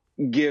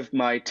give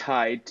my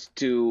tithe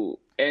to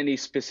any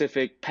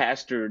specific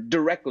pastor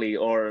directly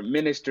or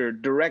minister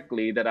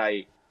directly that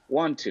I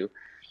want to?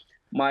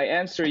 My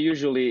answer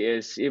usually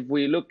is, if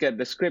we look at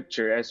the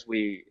scripture as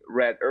we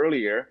read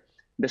earlier,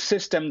 the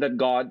system that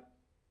God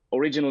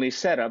originally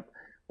set up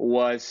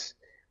was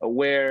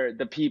where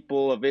the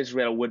people of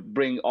Israel would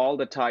bring all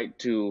the tithe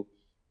to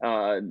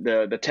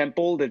the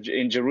temple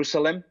in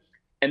Jerusalem,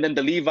 and then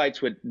the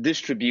Levites would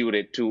distribute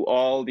it to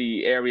all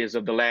the areas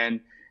of the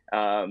land.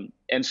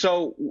 And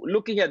so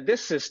looking at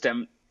this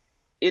system,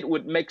 it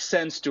would make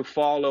sense to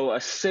follow a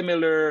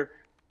similar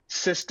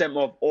system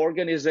of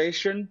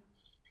organization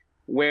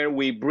where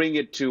we bring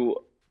it to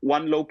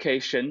one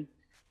location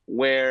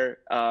where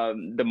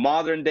the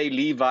modern day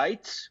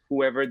Levites,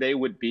 whoever they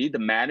would be, the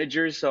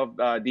managers of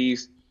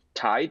these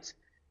tithes,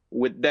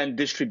 would then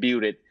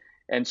distribute it.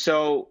 And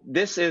so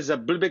this is a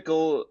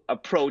biblical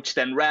approach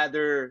than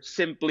rather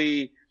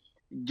simply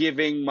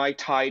giving my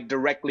tithe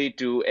directly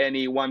to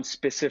any one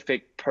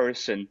specific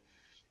person.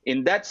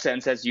 In that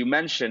sense, as you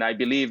mentioned, I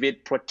believe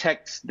it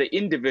protects the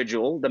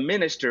individual, the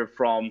minister,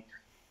 from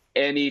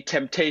any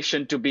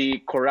temptation to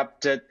be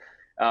corrupted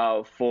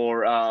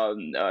for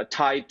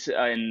tithe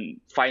and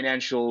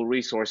financial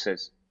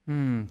resources.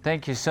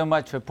 Thank you so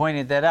much for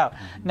pointing that out.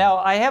 Now,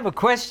 I have a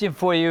question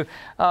for you.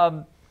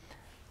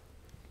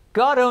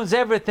 God owns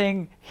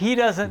everything. He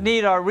doesn't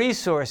need our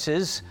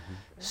resources.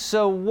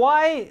 So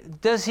why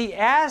does he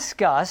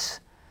ask us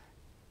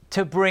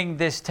to bring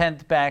this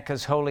tenth back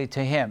as holy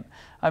to him?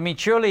 I mean,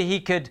 surely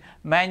he could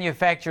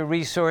manufacture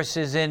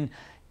resources in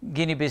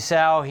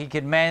Guinea-Bissau. He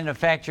could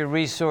manufacture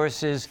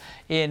resources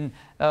in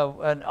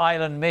an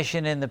island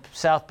mission in the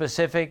South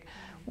Pacific.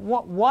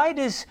 Why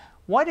does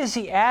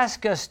he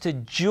ask us to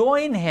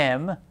join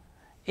him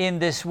in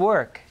this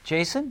work?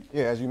 Jason?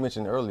 Yeah, as you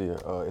mentioned earlier,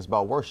 it's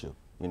about worship.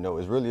 You know,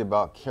 it's really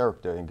about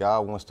character, and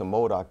God wants to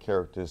mold our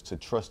characters to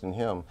trust in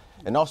him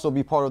and also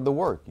be part of the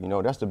work. You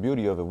know, that's the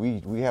beauty of it.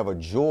 We have a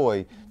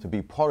joy to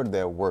be part of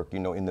that work, you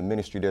know, in the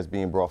ministry that's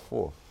being brought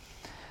forth.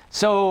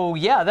 So,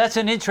 yeah, that's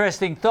an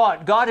interesting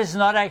thought. God is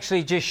not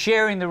actually just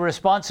sharing the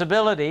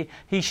responsibility.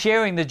 He's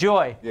sharing the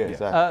joy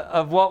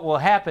of what will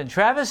happen.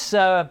 Travis,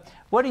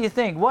 what do you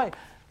think?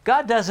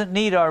 God doesn't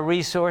need our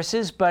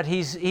resources, but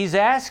he's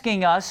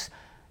asking us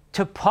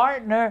to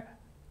partner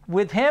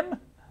with him.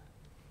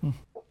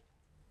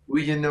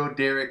 Well, you know,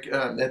 Derek,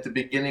 at the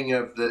beginning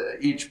of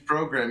each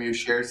program, you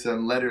share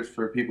some letters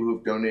for people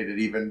who've donated,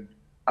 even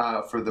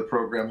for the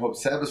program Hope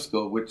Sabbath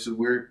School, which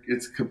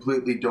it's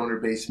completely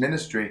donor-based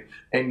ministry,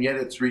 and yet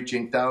it's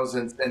reaching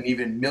thousands and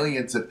even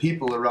millions of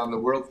people around the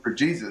world for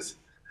Jesus.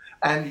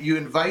 And you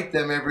invite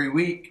them every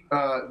week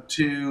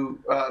to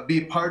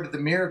be part of the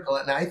miracle,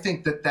 and I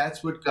think that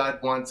that's what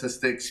God wants us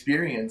to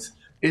experience,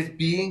 is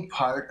being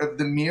part of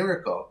the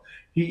miracle.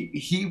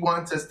 He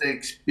wants us to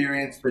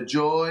experience the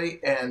joy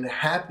and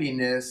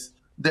happiness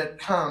that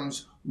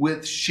comes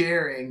with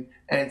sharing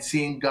and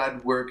seeing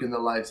God work in the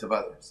lives of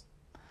others.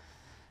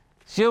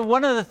 So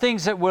one of the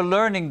things that we're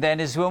learning then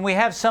is when we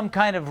have some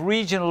kind of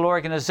regional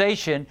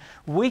organization,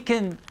 we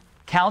can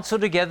counsel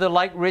together,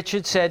 like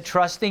Richard said,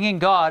 trusting in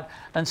God,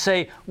 and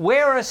say,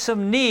 where are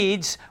some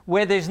needs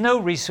where there's no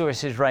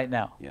resources right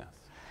now? Yes.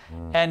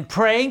 And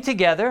praying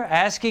together,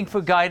 asking for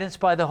guidance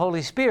by the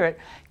Holy Spirit,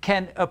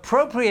 can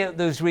appropriate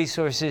those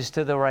resources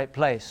to the right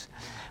place.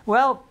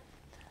 Well,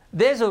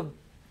 there's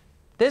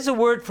a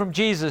word from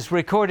Jesus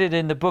recorded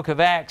in the book of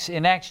Acts,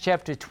 in Acts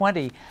chapter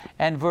 20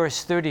 and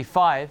verse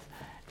 35.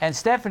 And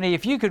Stephanie,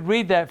 if you could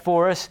read that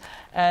for us,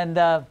 and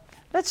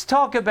let's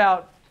talk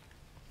about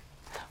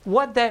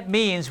what that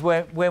means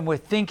when we're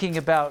thinking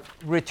about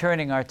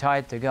returning our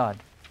tithe to God.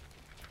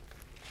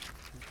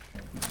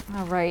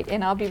 All right,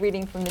 and I'll be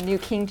reading from the New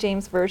King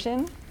James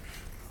Version.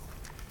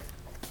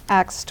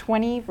 Acts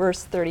 20,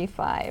 verse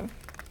 35.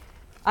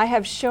 I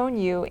have shown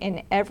you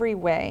in every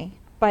way,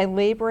 by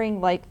laboring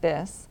like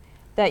this,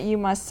 that you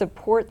must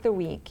support the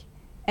weak,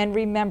 and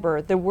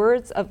remember the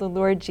words of the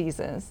Lord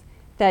Jesus,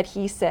 that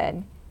he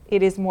said,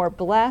 it is more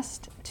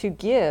blessed to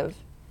give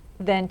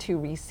than to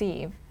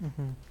receive.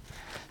 Mm-hmm.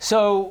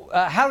 So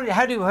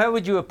how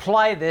would you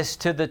apply this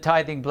to the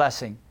tithing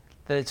blessing?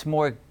 That it's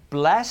more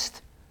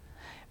blessed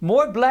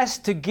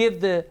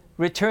to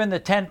return the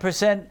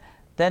 10%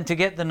 than to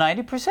get the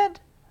 90%?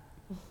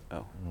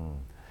 Oh.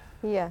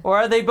 Yeah. Or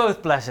are they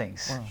both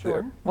blessings?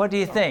 Sure. What do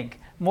you think?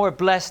 More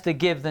blessed to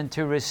give than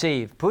to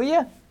receive?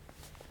 Puya?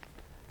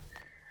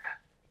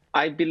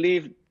 I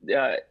believe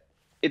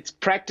it's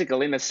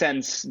practical in a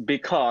sense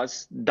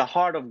because the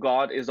heart of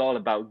God is all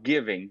about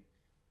giving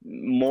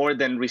more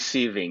than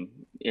receiving,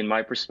 in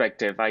my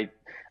perspective.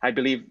 I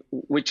believe,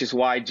 which is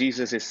why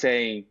Jesus is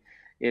saying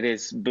it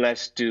is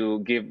blessed to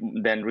give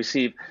than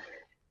receive.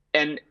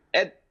 And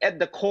at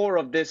the core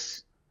of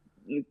this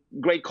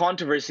great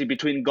controversy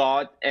between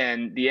God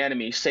and the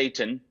enemy,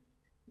 Satan,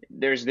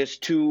 there's this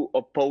two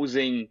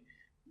opposing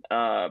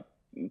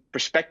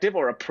perspective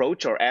or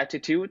approach or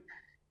attitude,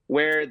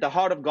 where the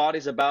heart of God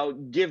is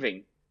about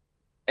giving,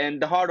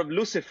 and the heart of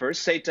Lucifer,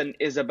 Satan,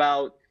 is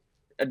about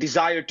a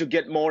desire to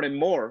get more and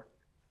more.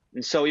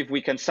 And so if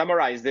we can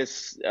summarize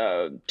this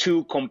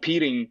two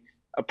competing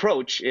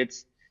approach,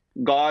 it's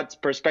God's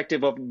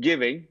perspective of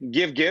giving,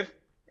 give,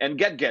 and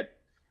get.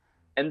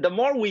 And the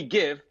more we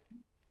give,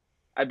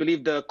 I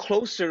believe the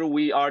closer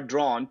we are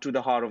drawn to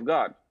the heart of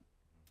God.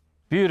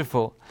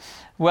 Beautiful.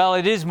 Well,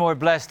 it is more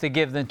blessed to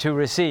give than to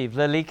receive.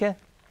 Lalika?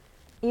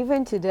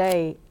 Even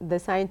today, the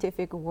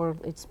scientific world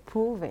is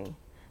proving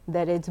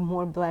that it's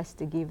more blessed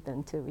to give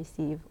than to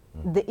receive.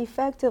 The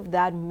effect of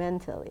that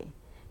mentally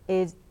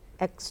is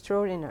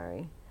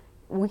extraordinary.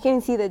 We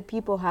can see that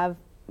people are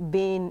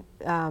being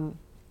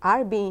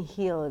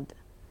healed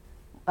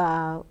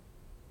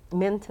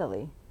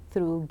mentally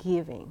through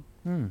giving.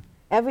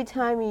 Every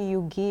time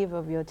you give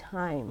of your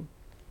time,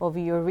 of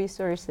your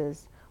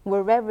resources,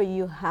 wherever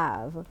you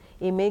have,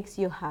 it makes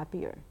you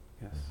happier.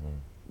 Yes.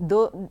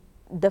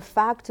 The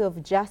fact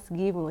of just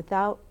giving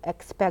without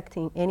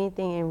expecting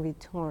anything in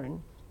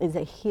return is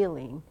a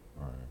healing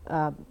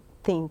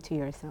thing to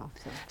yourself.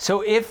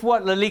 So if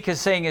what Lalika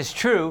is saying is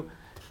true,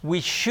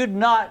 we should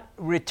not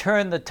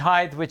return the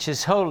tithe which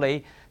is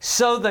holy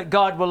so that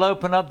God will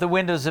open up the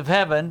windows of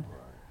heaven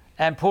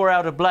and pour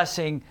out a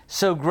blessing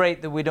so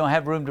great that we don't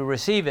have room to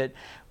receive it.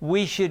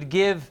 We should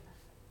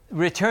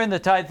return the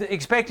tithe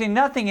expecting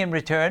nothing in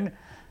return,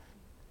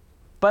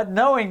 but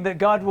knowing that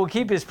God will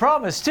keep his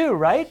promise too,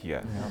 right?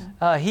 Yes.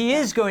 He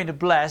is going to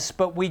bless,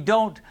 but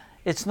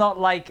it's not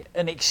like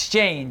an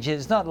exchange.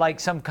 It's not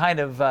like some kind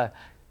of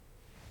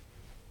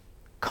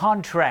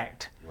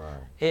contract.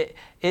 Right.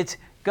 It's,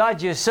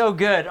 God, you're so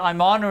good.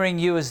 I'm honoring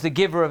you as the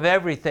giver of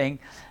everything,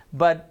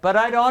 but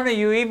I'd honor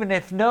you even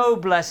if no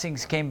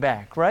blessings came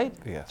back, right?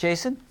 Yes.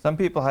 Jason? Some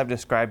people have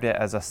described it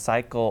as a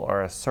cycle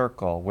or a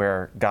circle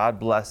where God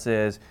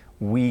blesses,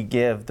 we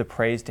give the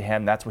praise to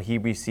him, that's what he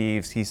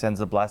receives, he sends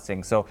the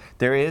blessing. So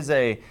there is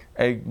a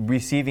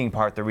receiving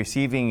part. The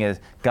receiving is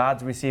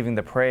God's receiving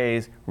the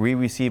praise, we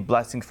receive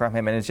blessings from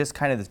him, and it's just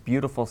kind of this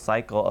beautiful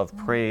cycle of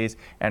praise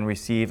and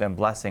receive and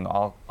blessing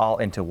all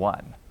into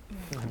one.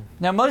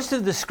 Now, most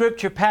of the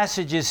scripture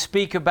passages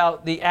speak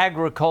about the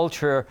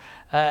agriculture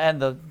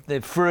and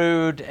the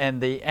fruit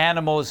and the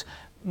animals.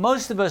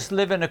 Most of us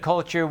live in a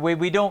culture where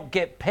we don't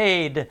get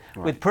paid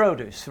with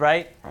produce,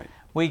 right?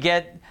 We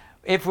get,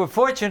 if we're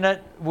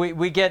fortunate,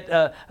 we get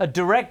a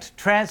direct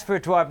transfer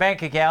to our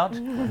bank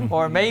account,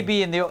 or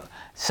maybe in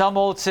some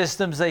old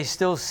systems they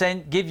still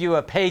give you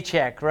a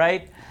paycheck,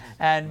 right?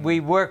 And we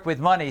work with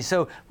money.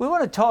 So we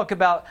want to talk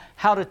about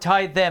how to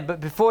tithe them. But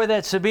before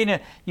that, Sabina,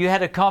 you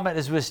had a comment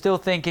as we're still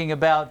thinking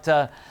about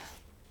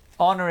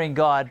honoring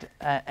God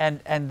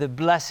and the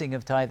blessing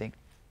of tithing.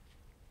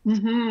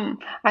 Mm-hmm.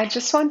 I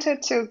just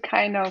wanted to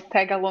kind of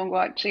tag along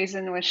what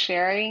Jason was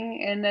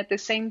sharing, and at the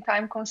same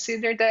time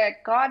consider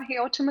that God, he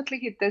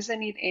doesn't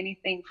need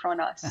anything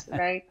from us,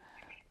 right?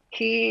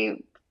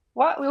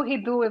 What will he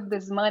do with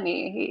this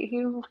money?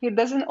 He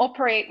doesn't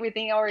operate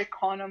within our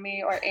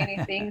economy or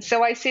anything.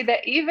 So I see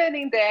that even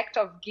in the act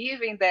of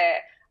giving that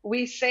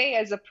we say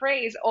as a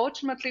praise,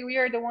 ultimately we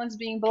are the ones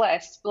being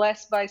blessed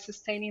by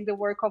sustaining the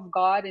work of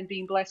God and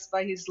being blessed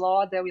by his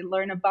law that we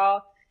learn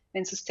about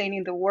and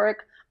sustaining the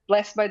work,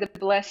 blessed by the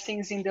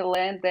blessings in the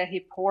land that he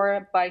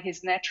poured by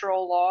his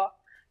natural law.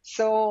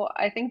 So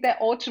I think that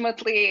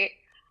ultimately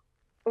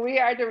we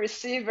are the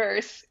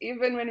receivers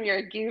even when we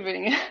are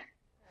giving.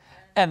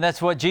 And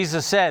that's what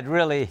Jesus said,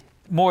 really,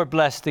 more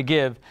blessed to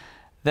give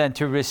than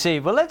to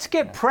receive. Well, let's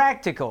get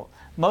practical.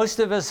 Most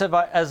of us,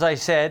 as I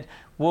said,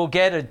 will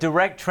get a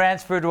direct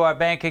transfer to our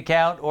bank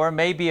account or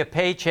maybe a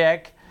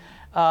paycheck.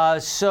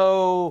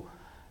 So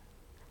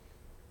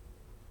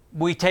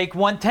we take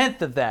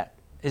 1/10 of that.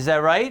 Is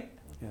that right?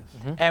 Yes.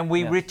 Mm-hmm. And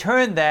we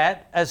return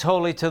that as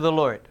holy to the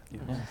Lord.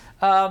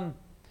 Yes.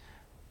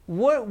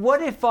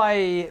 What if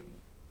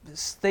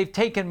they've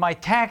taken my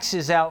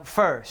taxes out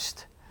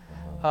first?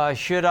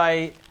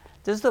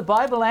 Does the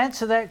Bible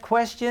answer that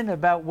question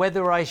about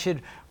whether I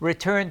should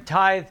return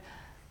tithe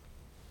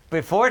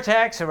before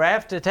tax or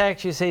after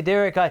tax? You say,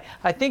 Derek,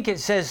 I think it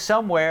says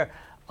somewhere,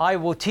 I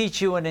will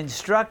teach you and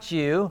instruct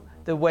you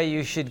the way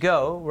you should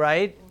go,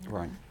 right?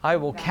 Right. I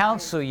will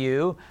counsel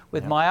you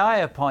with my eye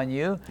upon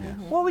you.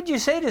 What would you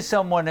say to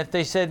someone if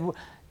they said,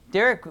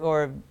 Derek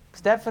or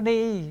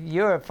Stephanie,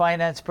 you're a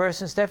finance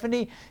person,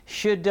 Stephanie,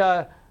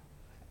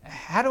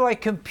 how do I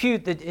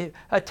compute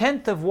a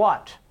tenth of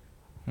what?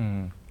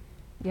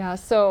 Yeah,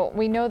 so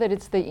we know that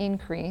it's the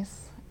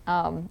increase,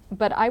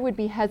 but I would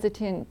be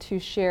hesitant to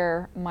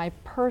share my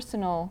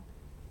personal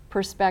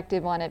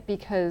perspective on it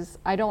because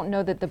I don't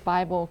know that the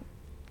Bible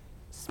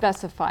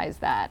specifies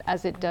that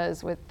as it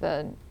does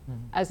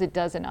as it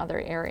does in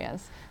other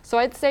areas. So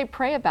I'd say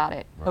pray about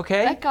it.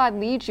 Okay. Let God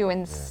lead you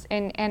and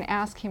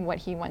ask Him what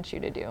He wants you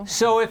to do.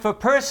 So if a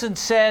person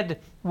said,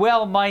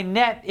 well, my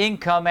net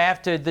income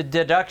after the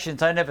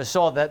deductions, I never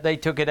saw that, they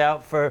took it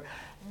out for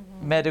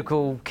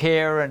medical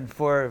care and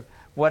for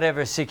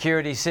whatever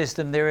security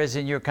system there is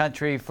in your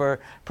country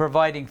for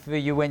providing for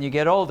you when you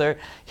get older.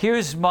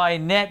 Here's my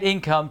net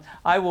income.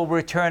 I will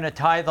return a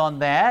tithe on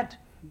that.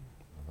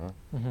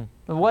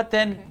 What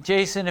then,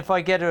 Jason, if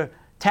I get a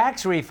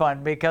tax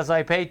refund because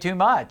I paid too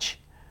much?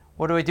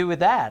 What do I do with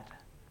that?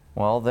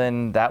 Well,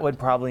 then that would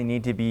probably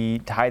need to be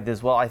tithed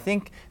as well. I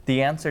think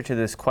the answer to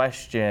this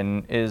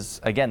question is,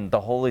 again,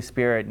 the Holy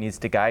Spirit needs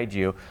to guide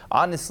you.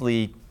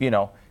 Honestly,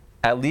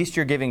 at least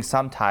you're giving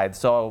some tithe.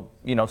 So,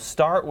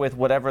 start with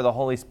whatever the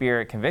Holy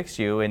Spirit convicts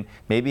you, and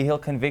maybe He'll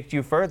convict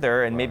you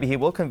further, and maybe He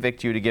will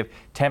convict you to give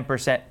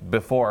 10%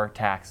 before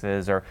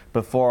taxes or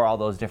before all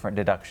those different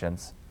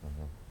deductions.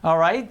 All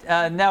right.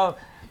 Now,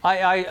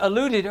 I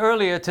alluded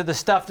earlier to the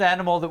stuffed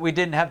animal that we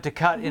didn't have to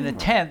cut in a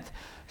tenth.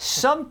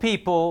 Some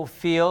people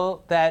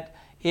feel that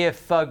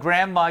if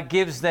grandma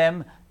gives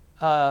them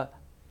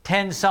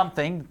 10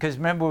 something, because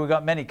remember we've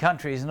got many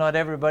countries, not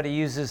everybody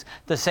uses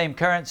the same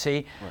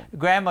currency. Right.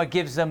 Grandma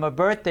gives them a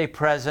birthday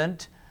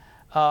present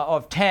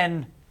of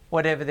 10,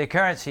 whatever the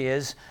currency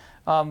is.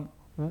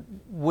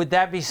 Would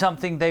that be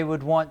something they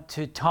would want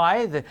to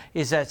tithe?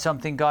 Is that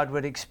something God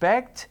would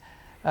expect?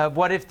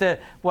 What if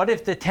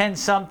the 10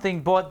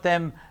 something bought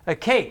them a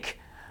cake?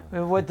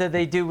 What do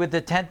they do with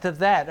the tenth of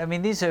that? I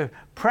mean, these are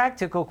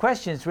practical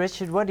questions.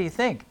 Richard, what do you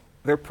think?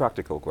 They're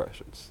practical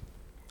questions.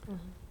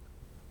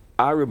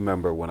 I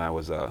remember when I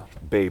was a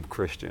babe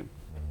Christian,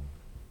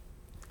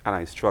 and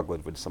I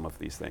struggled with some of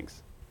these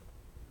things.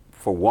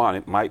 For one,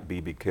 it might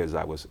be because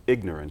I was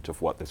ignorant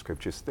of what the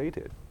scripture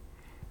stated,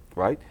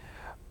 right?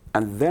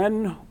 And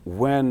then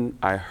when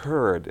I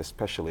heard,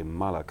 especially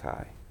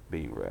Malachi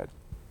being read,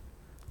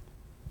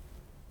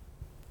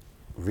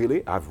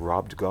 really, I've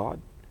robbed God?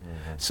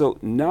 So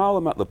now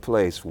I'm at the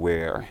place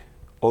where,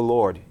 oh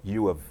Lord,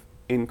 you have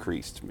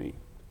increased me.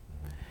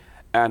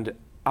 And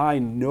I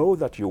know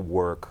that your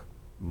work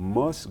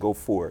must go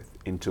forth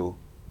into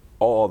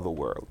all the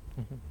world.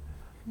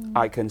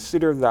 I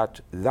consider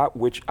that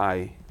which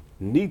I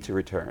need to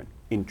return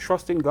in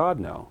trusting God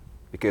now,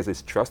 because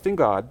it's trusting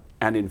God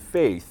and in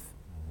faith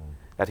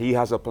that He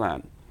has a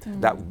plan,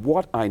 that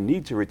what I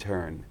need to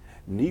return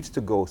needs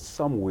to go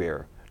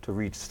somewhere to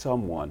reach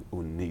someone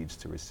who needs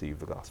to receive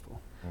the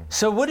gospel.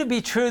 So would it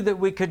be true that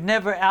we could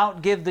never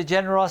outgive the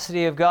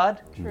generosity of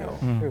God?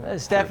 No.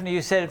 Stephanie,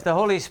 you said if the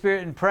Holy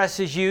Spirit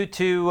impresses you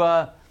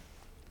to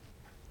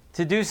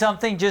do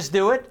something, just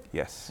do it.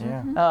 Yes.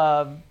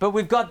 But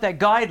we've got that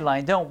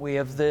guideline, don't we,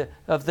 of the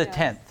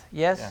tenth?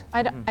 Yes.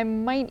 Yeah. I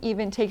might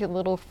even take it a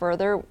little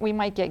further. We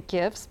might get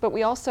gifts, but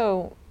we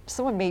also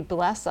someone may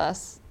bless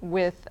us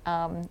with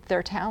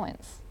their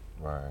talents.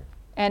 Right.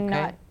 And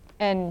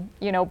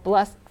Okay.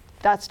 bless.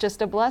 That's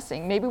just a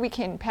blessing. Maybe we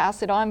can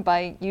pass it on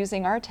by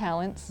using our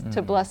talents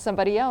to bless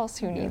somebody else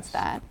who needs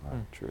that.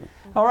 True.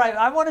 All right,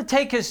 I want to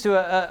take us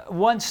to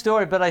one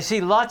story, but I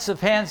see lots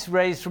of hands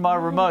raised from our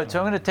remote, so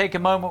I'm going to take a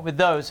moment with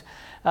those.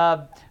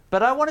 But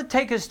I want to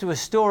take us to a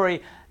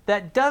story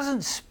that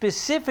doesn't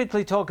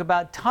specifically talk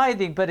about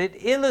tithing, but it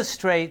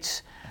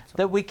illustrates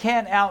that we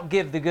can't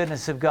outgive the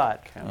goodness of God.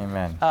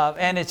 Amen.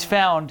 And it's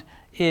found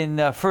in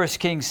 1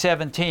 Kings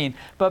 17.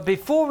 But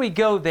before we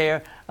go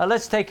there,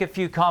 let's take a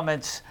few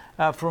comments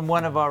from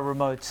one of our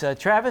remotes.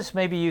 Travis,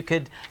 maybe you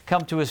could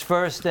come to us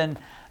first, and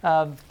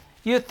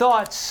your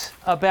thoughts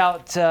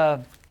about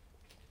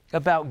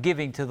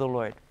giving to the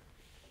Lord.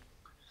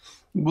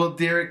 Well,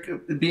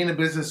 Derek, being a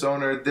business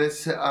owner,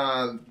 this,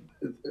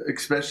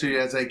 especially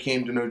as I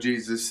came to know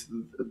Jesus,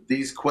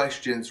 these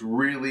questions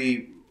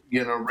really,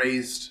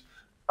 raised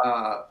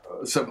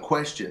some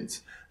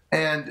questions.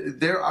 And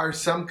there are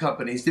some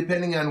companies,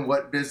 depending on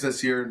what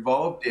business you're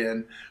involved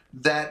in,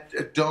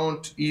 that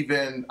don't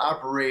even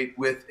operate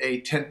with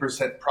a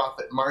 10%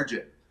 profit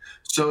margin.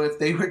 So if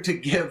they were to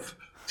give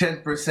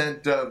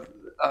 10% of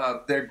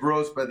their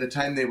gross by the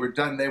time they were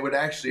done, they would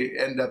actually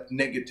end up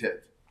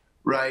negative,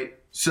 right?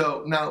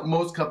 So now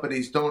most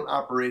companies don't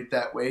operate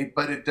that way,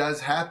 but it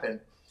does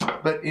happen.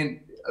 But in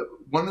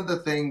one of the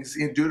things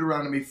in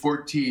Deuteronomy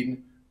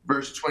 14,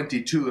 verse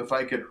 22, if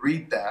I could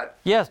read that.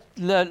 Yes,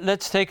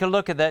 let's take a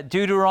look at that.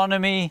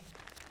 Deuteronomy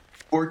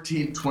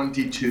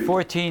 14:22.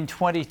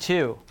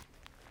 14:22.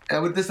 I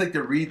would just like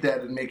to read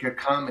that and make a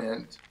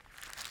comment.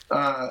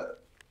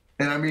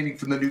 And I'm reading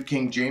from the New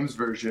King James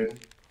Version.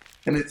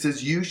 And it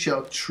says, "You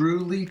shall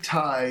truly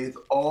tithe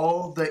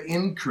all the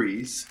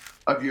increase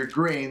of your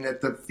grain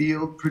that the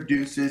field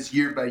produces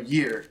year by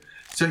year."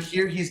 So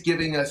here he's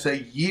giving us a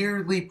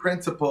yearly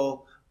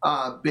principle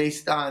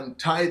based on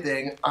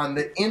tithing on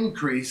the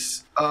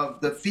increase of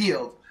the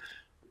field.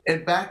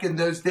 And back in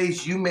those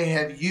days, you may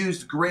have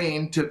used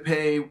grain to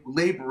pay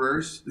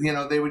laborers. You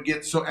know, they would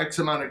get so X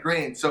amount of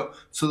grain. So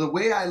the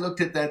way I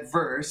looked at that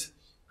verse,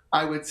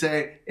 I would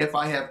say, if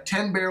I have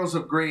 10 barrels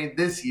of grain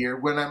this year,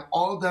 when I'm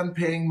all done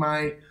paying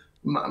my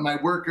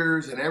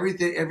workers and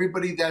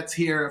everybody that's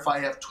here, if I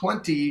have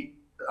 20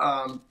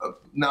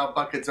 now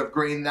buckets of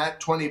grain, that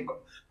 20,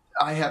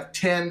 I have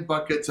 10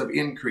 buckets of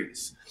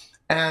increase.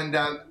 And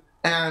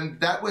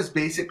that was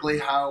basically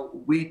how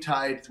we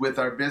tithed with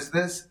our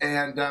business.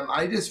 And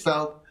I just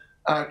felt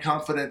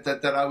confident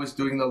that I was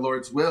doing the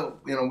Lord's will.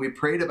 You know, we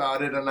prayed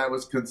about it, and I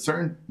was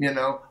concerned. You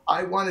know,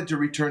 I wanted to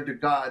return to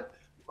God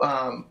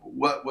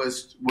what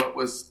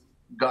was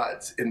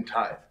God's in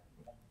tithe.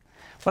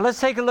 Well,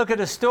 let's take a look at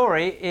a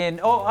story in.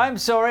 Oh, I'm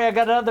sorry, I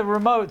got other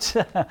remotes.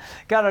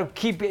 Got to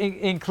keep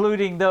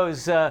including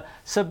those.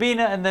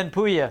 Sabina and then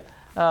Puya.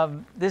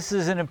 This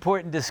is an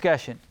important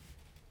discussion.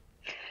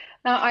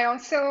 Now, I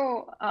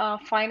also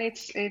find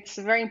it's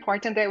very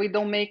important that we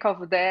don't make of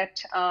that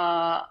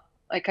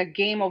like a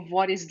game of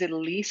what is the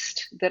least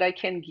that I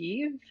can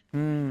give.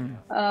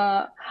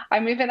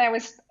 I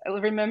was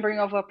remembering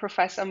of a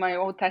professor, my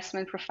Old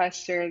Testament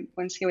professor,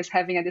 once he was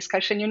having a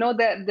discussion. You know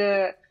that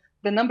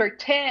the number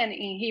 10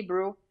 in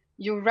Hebrew,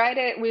 you write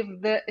it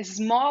with the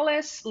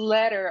smallest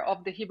letter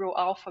of the Hebrew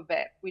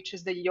alphabet, which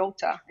is the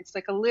iota. It's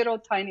like a little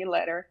tiny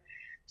letter.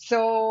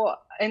 So,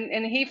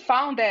 and he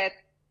found that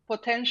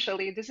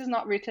potentially, this is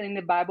not written in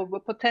the Bible,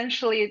 but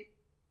potentially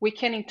we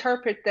can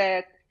interpret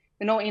that,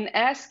 you know, in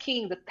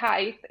asking the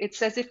tithe,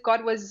 it's as if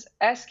God was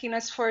asking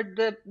us for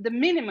the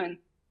minimum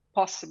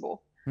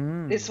possible.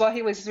 This is what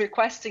he was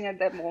requesting at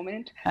that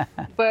moment.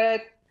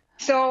 But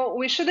so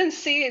we shouldn't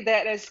see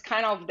that as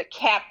kind of the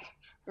cap,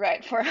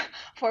 right,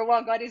 for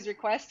what God is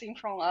requesting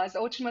from us.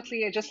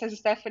 Ultimately, just as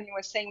Stephanie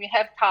was saying, we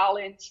have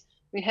talents,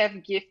 we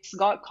have gifts.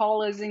 God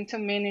called us into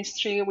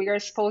ministry. We are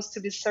supposed to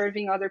be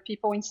serving other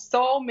people in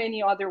so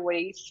many other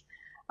ways.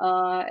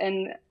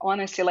 And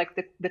honestly, like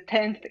the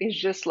 10th is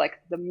just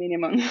like the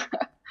minimum.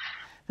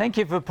 Thank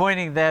you for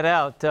pointing that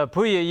out.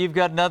 Puya, you've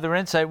got another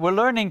insight. We're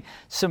learning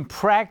some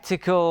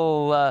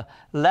practical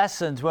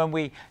lessons when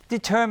we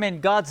determine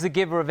God's the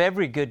giver of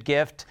every good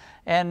gift.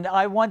 And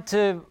I want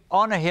to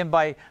honor him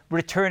by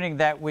returning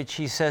that which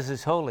he says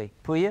is holy.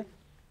 Puya?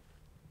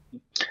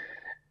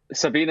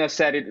 Sabina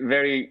said it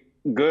very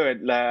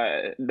good,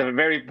 the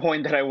very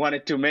point that I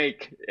wanted to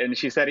make, and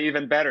she said it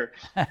even better.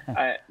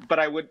 But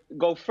I would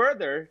go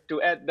further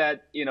to add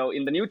that, you know,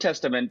 in the New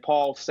Testament,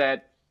 Paul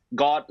said,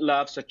 God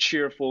loves a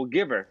cheerful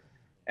giver.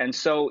 And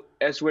so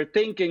as we're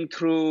thinking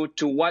through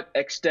to what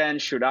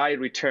extent should I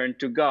return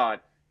to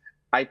God,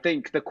 I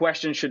think the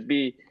question should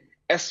be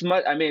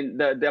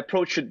the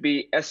approach should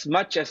be as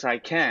much as I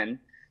can.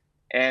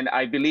 And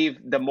I believe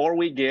the more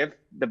we give,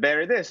 the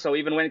better it is. So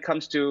even when it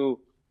comes to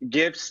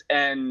gifts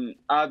and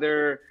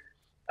other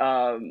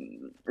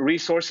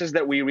resources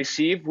that we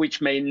receive,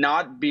 which may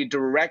not be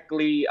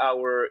directly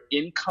our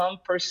income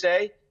per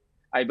se,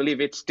 I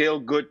believe it's still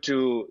good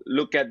to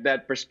look at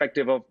that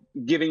perspective of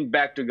giving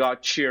back to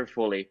God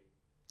cheerfully.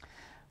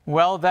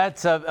 Well,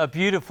 that's a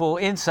beautiful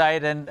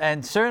insight,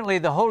 and certainly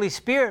the Holy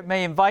Spirit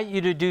may invite you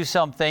to do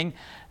something.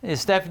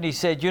 As Stephanie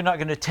said, you're not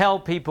going to tell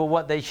people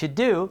what they should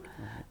do,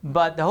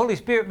 but the Holy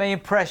Spirit may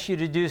impress you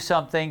to do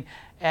something,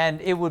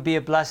 and it would be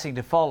a blessing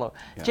to follow.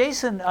 Yeah.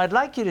 Jason, I'd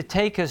like you to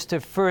take us to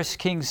 1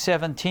 Kings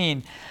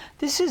 17.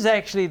 This is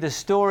actually the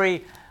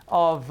story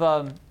of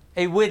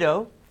a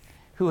widow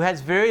who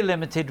has very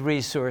limited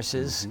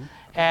resources,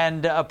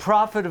 and a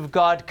prophet of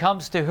God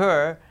comes to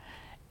her,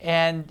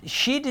 and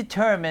she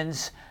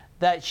determines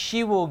that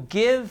she will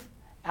give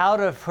out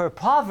of her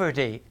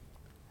poverty,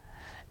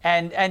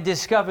 and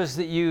discovers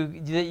that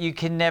you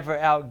can never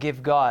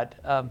outgive God.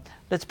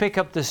 Let's pick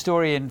up the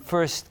story in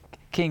 1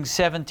 Kings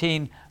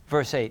 17,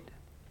 verse 8.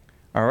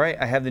 All right,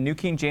 I have the New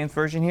King James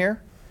Version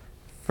here.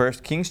 1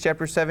 Kings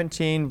chapter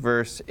 17,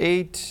 verse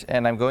 8,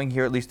 and I'm going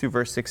here at least through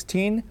verse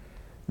 16.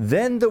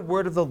 Then the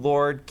word of the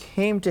Lord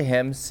came to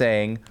him,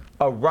 saying,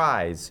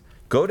 Arise,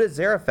 go to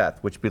Zarephath,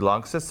 which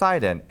belongs to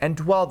Sidon, and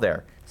dwell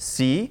there.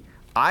 See,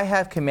 I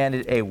have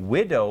commanded a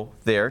widow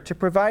there to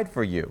provide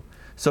for you.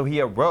 So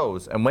he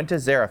arose and went to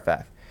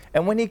Zarephath.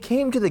 And when he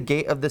came to the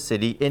gate of the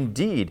city,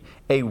 indeed,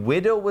 a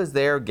widow was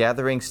there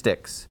gathering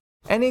sticks.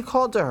 And he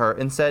called to her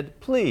and said,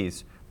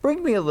 Please,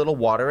 bring me a little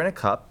water in a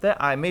cup that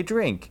I may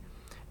drink.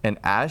 And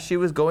as she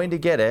was going to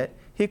get it,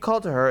 he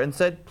called to her and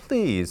said,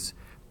 Please,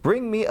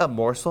 bring me a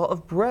morsel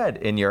of bread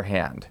in your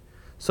hand.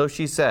 So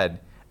she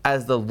said,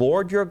 As the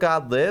Lord your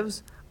God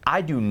lives,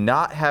 I do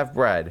not have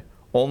bread,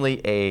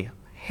 only a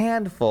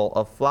handful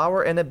of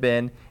flour in a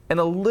bin and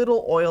a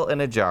little oil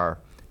in a jar.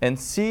 And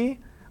see,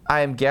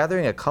 I am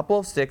gathering a couple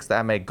of sticks that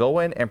I may go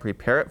in and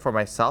prepare it for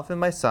myself and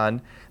my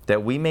son,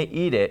 that we may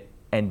eat it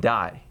and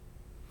die."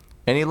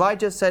 And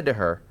Elijah said to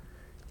her,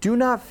 "Do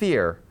not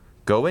fear.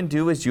 Go and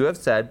do as you have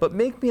said, but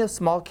make me a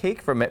small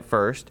cake from it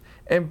first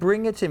and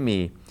bring it to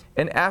me,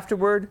 and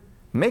afterward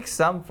make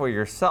some for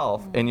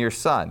yourself and your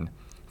son.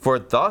 For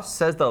thus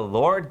says the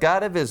Lord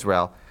God of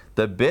Israel,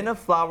 the bin of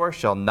flour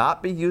shall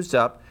not be used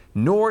up,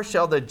 nor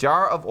shall the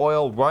jar of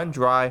oil run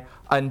dry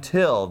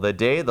until the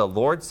day the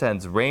Lord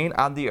sends rain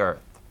on the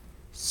earth."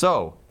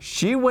 So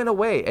she went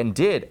away and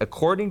did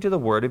according to the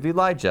word of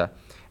Elijah,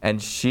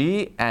 and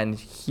she and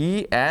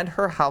he and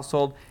her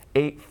household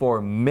ate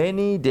for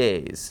many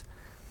days.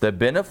 The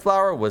bin of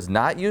flour was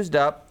not used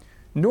up,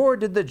 nor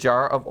did the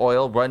jar of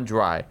oil run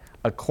dry,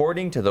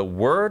 according to the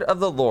word of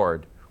the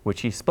Lord,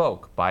 which he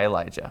spoke by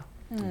Elijah.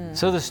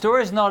 So the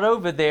story's not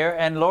over there,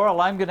 and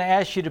Laurel, I'm going to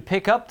ask you to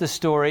pick up the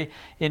story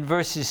in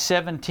verses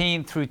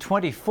 17 through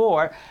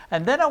 24,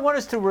 and then I want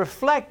us to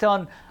reflect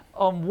on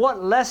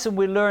what lesson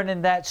we learn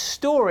in that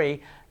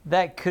story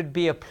that could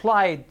be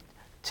applied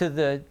to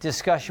the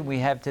discussion we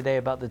have today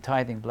about the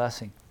tithing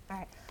blessing. All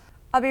right.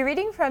 I'll be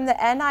reading from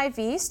the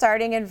NIV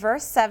starting in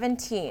verse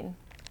 17.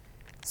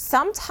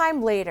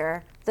 "Sometime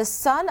later, the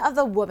son of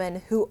the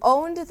woman who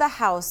owned the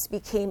house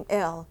became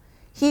ill.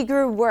 He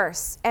grew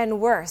worse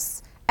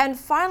and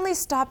finally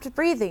stopped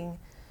breathing.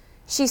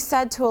 She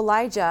said to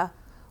Elijah,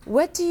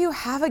 'What do you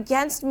have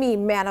against me,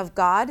 man of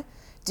God?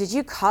 Did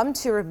you come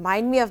to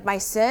remind me of my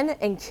sin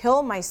and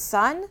kill my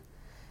son?'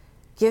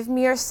 'Give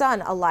me your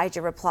son,'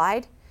 Elijah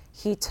replied.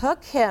 He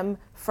took him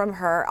from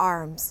her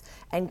arms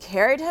and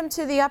carried him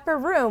to the upper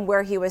room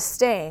where he was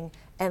staying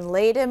and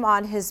laid him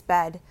on his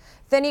bed.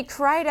 Then he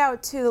cried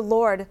out to the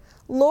Lord,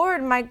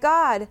 'Lord, my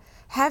God,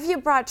 have you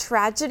brought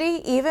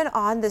tragedy even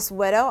on this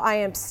widow I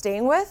am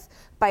staying with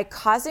by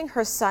causing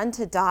her son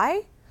to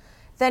die?'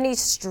 Then he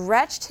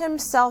stretched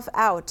himself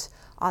out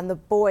on the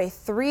boy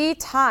 3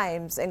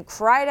 times and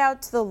cried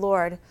out to the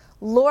Lord,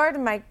 'Lord,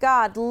 my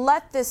God,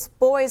 let this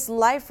boy's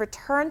life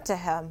return to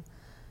him.'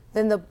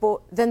 Then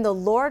the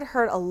Lord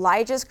heard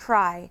Elijah's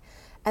cry,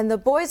 and the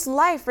boy's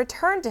life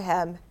returned to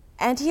him,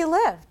 and he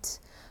lived.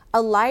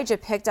 Elijah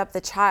picked up the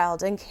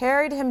child and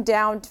carried him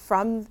down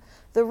from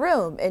the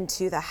room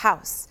into the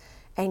house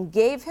and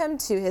gave him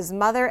to his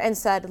mother and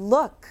said,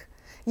 'Look,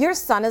 your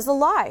son is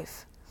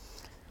alive.'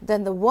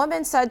 Then the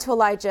woman said to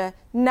Elijah,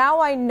 'Now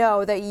I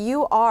know that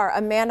you are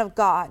a man of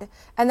God,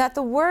 and that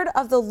the word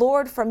of the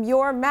Lord from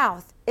your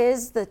mouth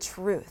is the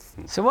truth.'"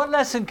 So what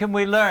lesson can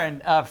we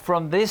learn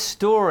from this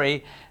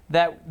story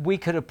that we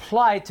could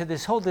apply to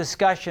this whole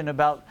discussion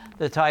about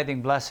the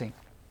tithing blessing?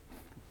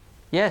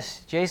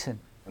 Yes, Jason.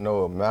 I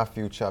know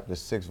Matthew chapter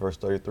 6, verse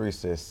 33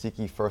 says, "Seek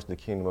ye first the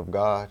kingdom of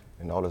God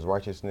and all his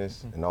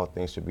righteousness, and all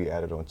things should be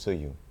added unto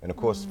you." And of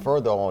course,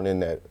 further on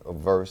in that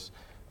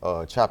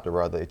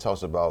chapter, it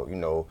talks about,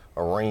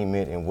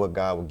 arraignment and what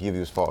God will give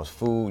you as far as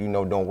food.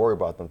 Don't worry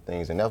about them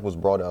things. And that was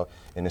brought out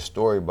in the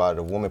story by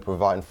the woman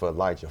providing for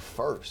Elijah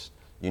first,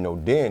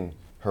 then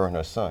her and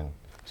her son.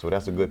 So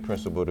that's a good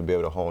principle to be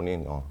able to hone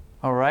in on.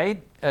 All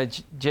right.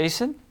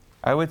 Jason?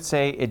 I would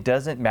say it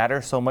doesn't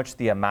matter so much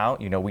the amount.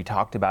 We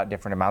talked about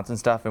different amounts and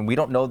stuff, and we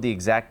don't know the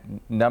exact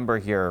number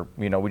here.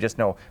 We just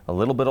know a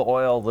little bit of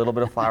oil, a little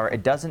bit of flour.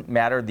 It doesn't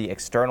matter the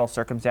external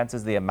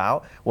circumstances, the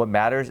amount. What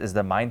matters is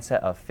the mindset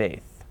of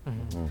faith.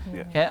 Mm-hmm.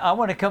 Yeah. And I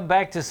want to come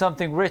back to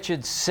something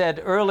Richard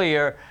said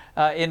earlier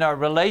in our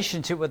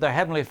relationship with our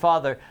Heavenly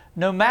Father.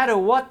 No matter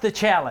what the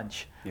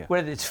challenge,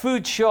 whether it's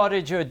food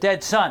shortage or a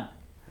dead son,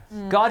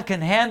 God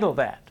can handle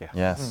that.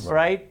 Yes.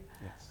 Right?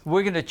 Yes.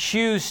 We're going to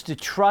choose to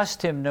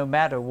trust Him no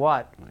matter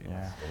what.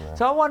 Yeah.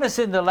 So I want us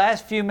in the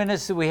last few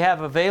minutes that we have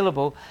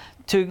available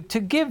to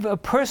give a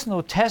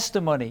personal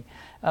testimony.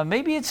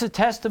 Maybe it's a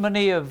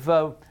testimony of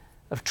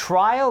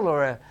trial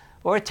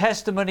or a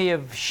testimony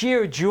of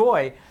sheer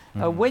joy.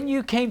 When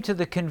you came to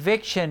the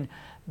conviction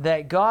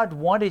that God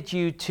wanted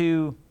you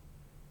to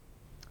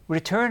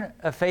return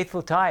a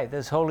faithful tithe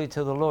that's holy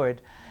to the Lord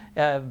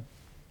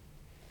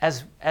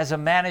as a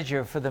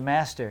manager for the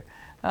Master.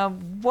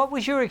 What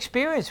was your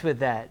experience with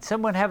that?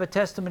 Someone have a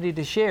testimony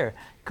to share.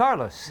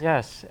 Carlos.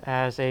 Yes,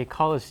 as a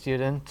college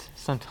student,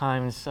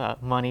 sometimes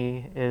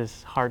money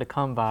is hard to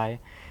come by,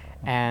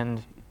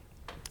 and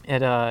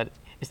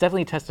it's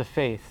definitely a test of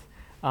faith.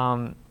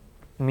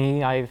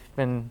 I've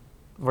been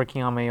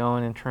working on my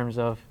own in terms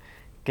of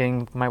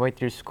getting my way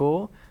through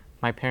school.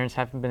 My parents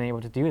haven't been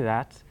able to do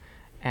that,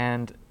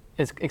 and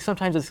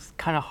sometimes it's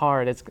kind of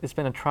hard. It's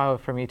been a trial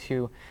for me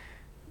to,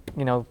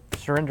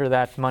 surrender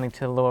that money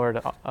to the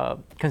Lord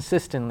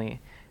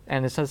consistently,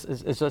 and it's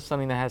just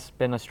something that has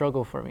been a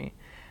struggle for me.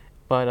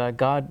 But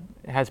God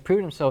has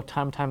proven Himself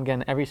time and time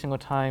again. Every single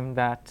time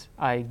that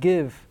I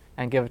give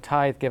and give a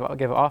tithe, give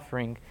an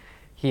offering,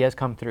 He has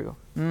come through.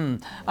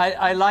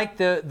 I like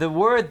the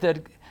word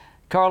that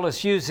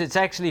Carlos used. It's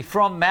actually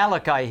from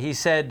Malachi. He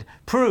said,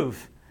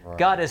 "Prove." Right.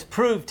 God has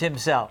proved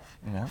Himself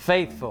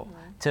faithful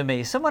to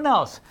me. Someone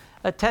else,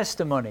 a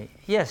testimony.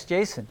 Yes,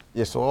 Jason.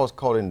 Yeah, so I was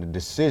caught in the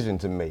decision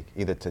to make,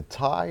 either to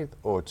tithe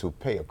or to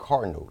pay a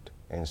car note.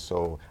 And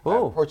so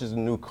I purchased a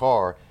new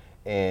car,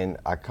 and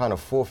I kind of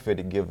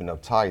forfeited giving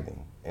up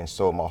tithing. And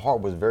so my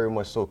heart was very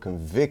much so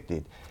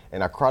convicted.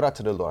 And I cried out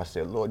to the Lord. I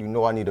said, Lord, you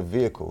know I need a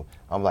vehicle.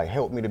 I'm like,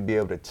 help me to be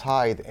able to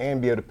tithe and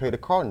be able to pay the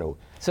car note.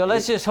 So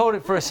let's just hold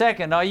it for a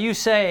second. Are you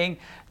saying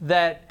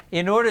that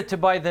in order to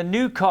buy the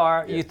new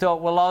car, you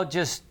thought, well, I'll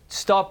just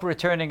stop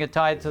returning a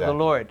tithe to the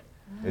Lord?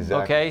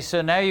 Exactly. Okay,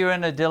 so now you're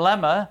in a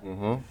dilemma,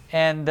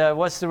 and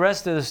what's the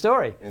rest of the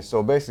story? And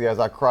so basically, as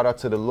I cried out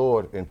to the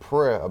Lord in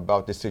prayer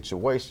about this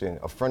situation,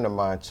 a friend of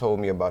mine told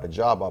me about a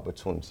job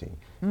opportunity.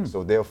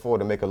 So therefore,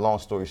 to make a long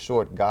story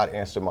short, God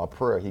answered my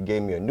prayer. He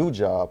gave me a new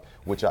job,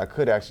 which I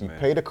could actually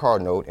pay the car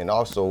note and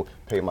also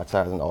pay my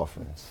tithes and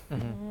offerings.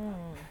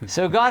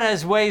 So God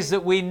has ways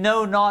that we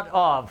know not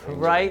of,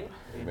 right?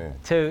 Amen.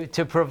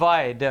 To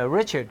provide.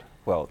 Richard?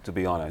 Well, to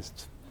be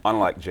honest,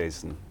 unlike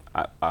Jason,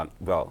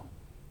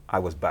 I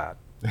was bad.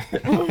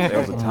 There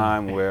was a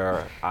time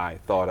where I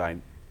thought I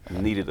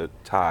needed a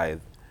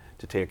tithe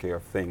to take care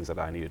of things that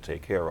I needed to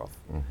take care of.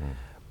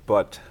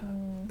 But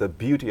the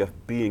beauty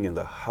of being in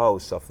the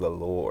house of the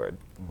Lord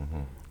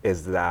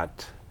is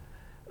that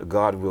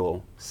God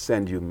will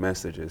send you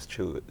messages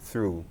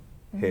through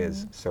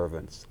His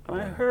servants. And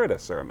I heard a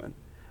sermon,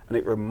 and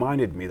it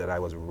reminded me that I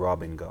was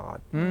robbing God.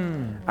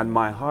 And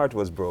my heart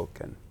was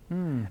broken.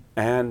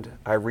 And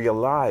I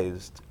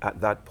realized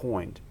at that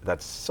point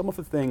that some of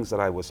the things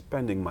that I was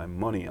spending my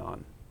money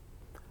on,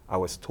 I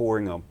was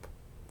storing up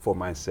for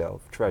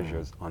myself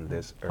treasures on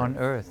this earth. On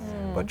earth.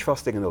 But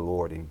trusting in the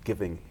Lord and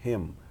giving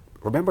Him.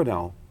 Remember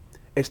now,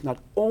 it's not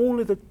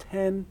only the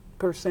 10%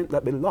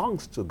 that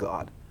belongs to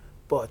God,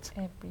 but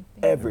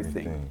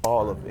everything,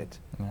 all of it.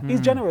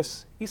 He's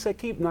generous. He said,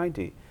 keep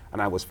 90.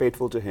 And I was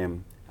faithful to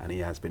Him, and He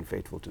has been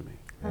faithful to me.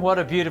 What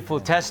a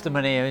beautiful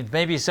testimony. I mean,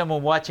 maybe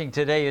someone watching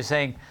today is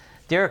saying,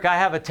 Derek, I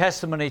have a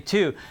testimony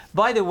too.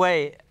 By the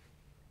way,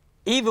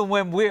 even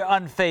when we're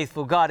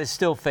unfaithful, God is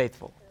still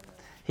faithful.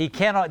 He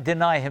cannot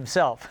deny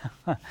Himself.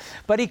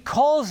 But He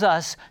calls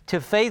us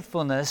to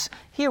faithfulness.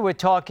 Here we're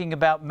talking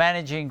about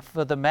managing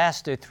for the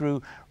Master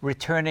through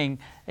returning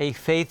a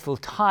faithful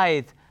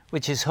tithe,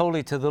 which is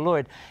holy to the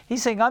Lord.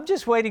 He's saying, I'm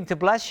just waiting to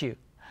bless you,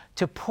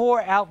 to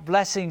pour out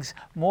blessings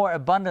more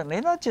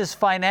abundantly, not just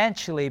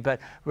financially, but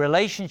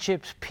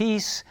relationships,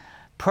 peace,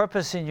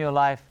 purpose in your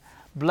life,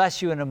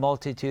 bless you in a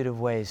multitude of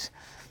ways.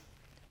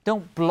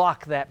 Don't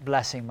block that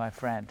blessing, my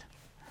friend.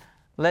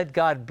 Let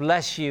God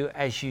bless you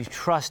as you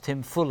trust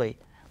Him fully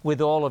with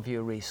all of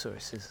your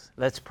resources.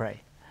 Let's pray.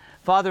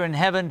 Father in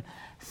heaven,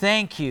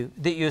 thank you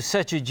that you're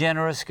such a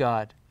generous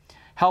God.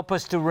 Help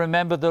us to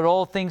remember that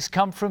all things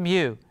come from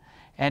you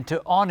and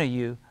to honor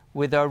you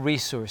with our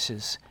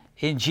resources.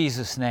 In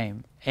Jesus'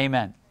 name,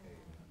 amen.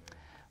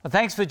 Well,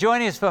 thanks for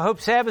joining us for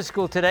Hope Sabbath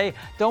School today.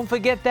 Don't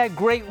forget that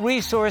great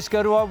resource.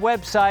 Go to our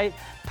website,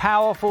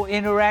 powerful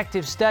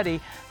interactive study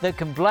that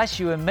can bless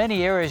you in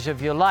many areas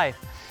of your life.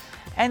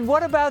 And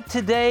what about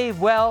today?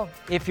 Well,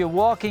 if you're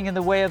walking in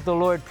the way of the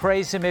Lord,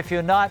 praise Him. If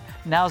you're not,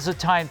 now's the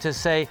time to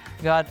say,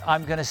 God,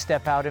 I'm going to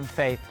step out in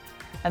faith.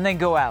 And then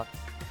go out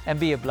and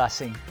be a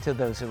blessing to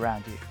those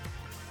around you.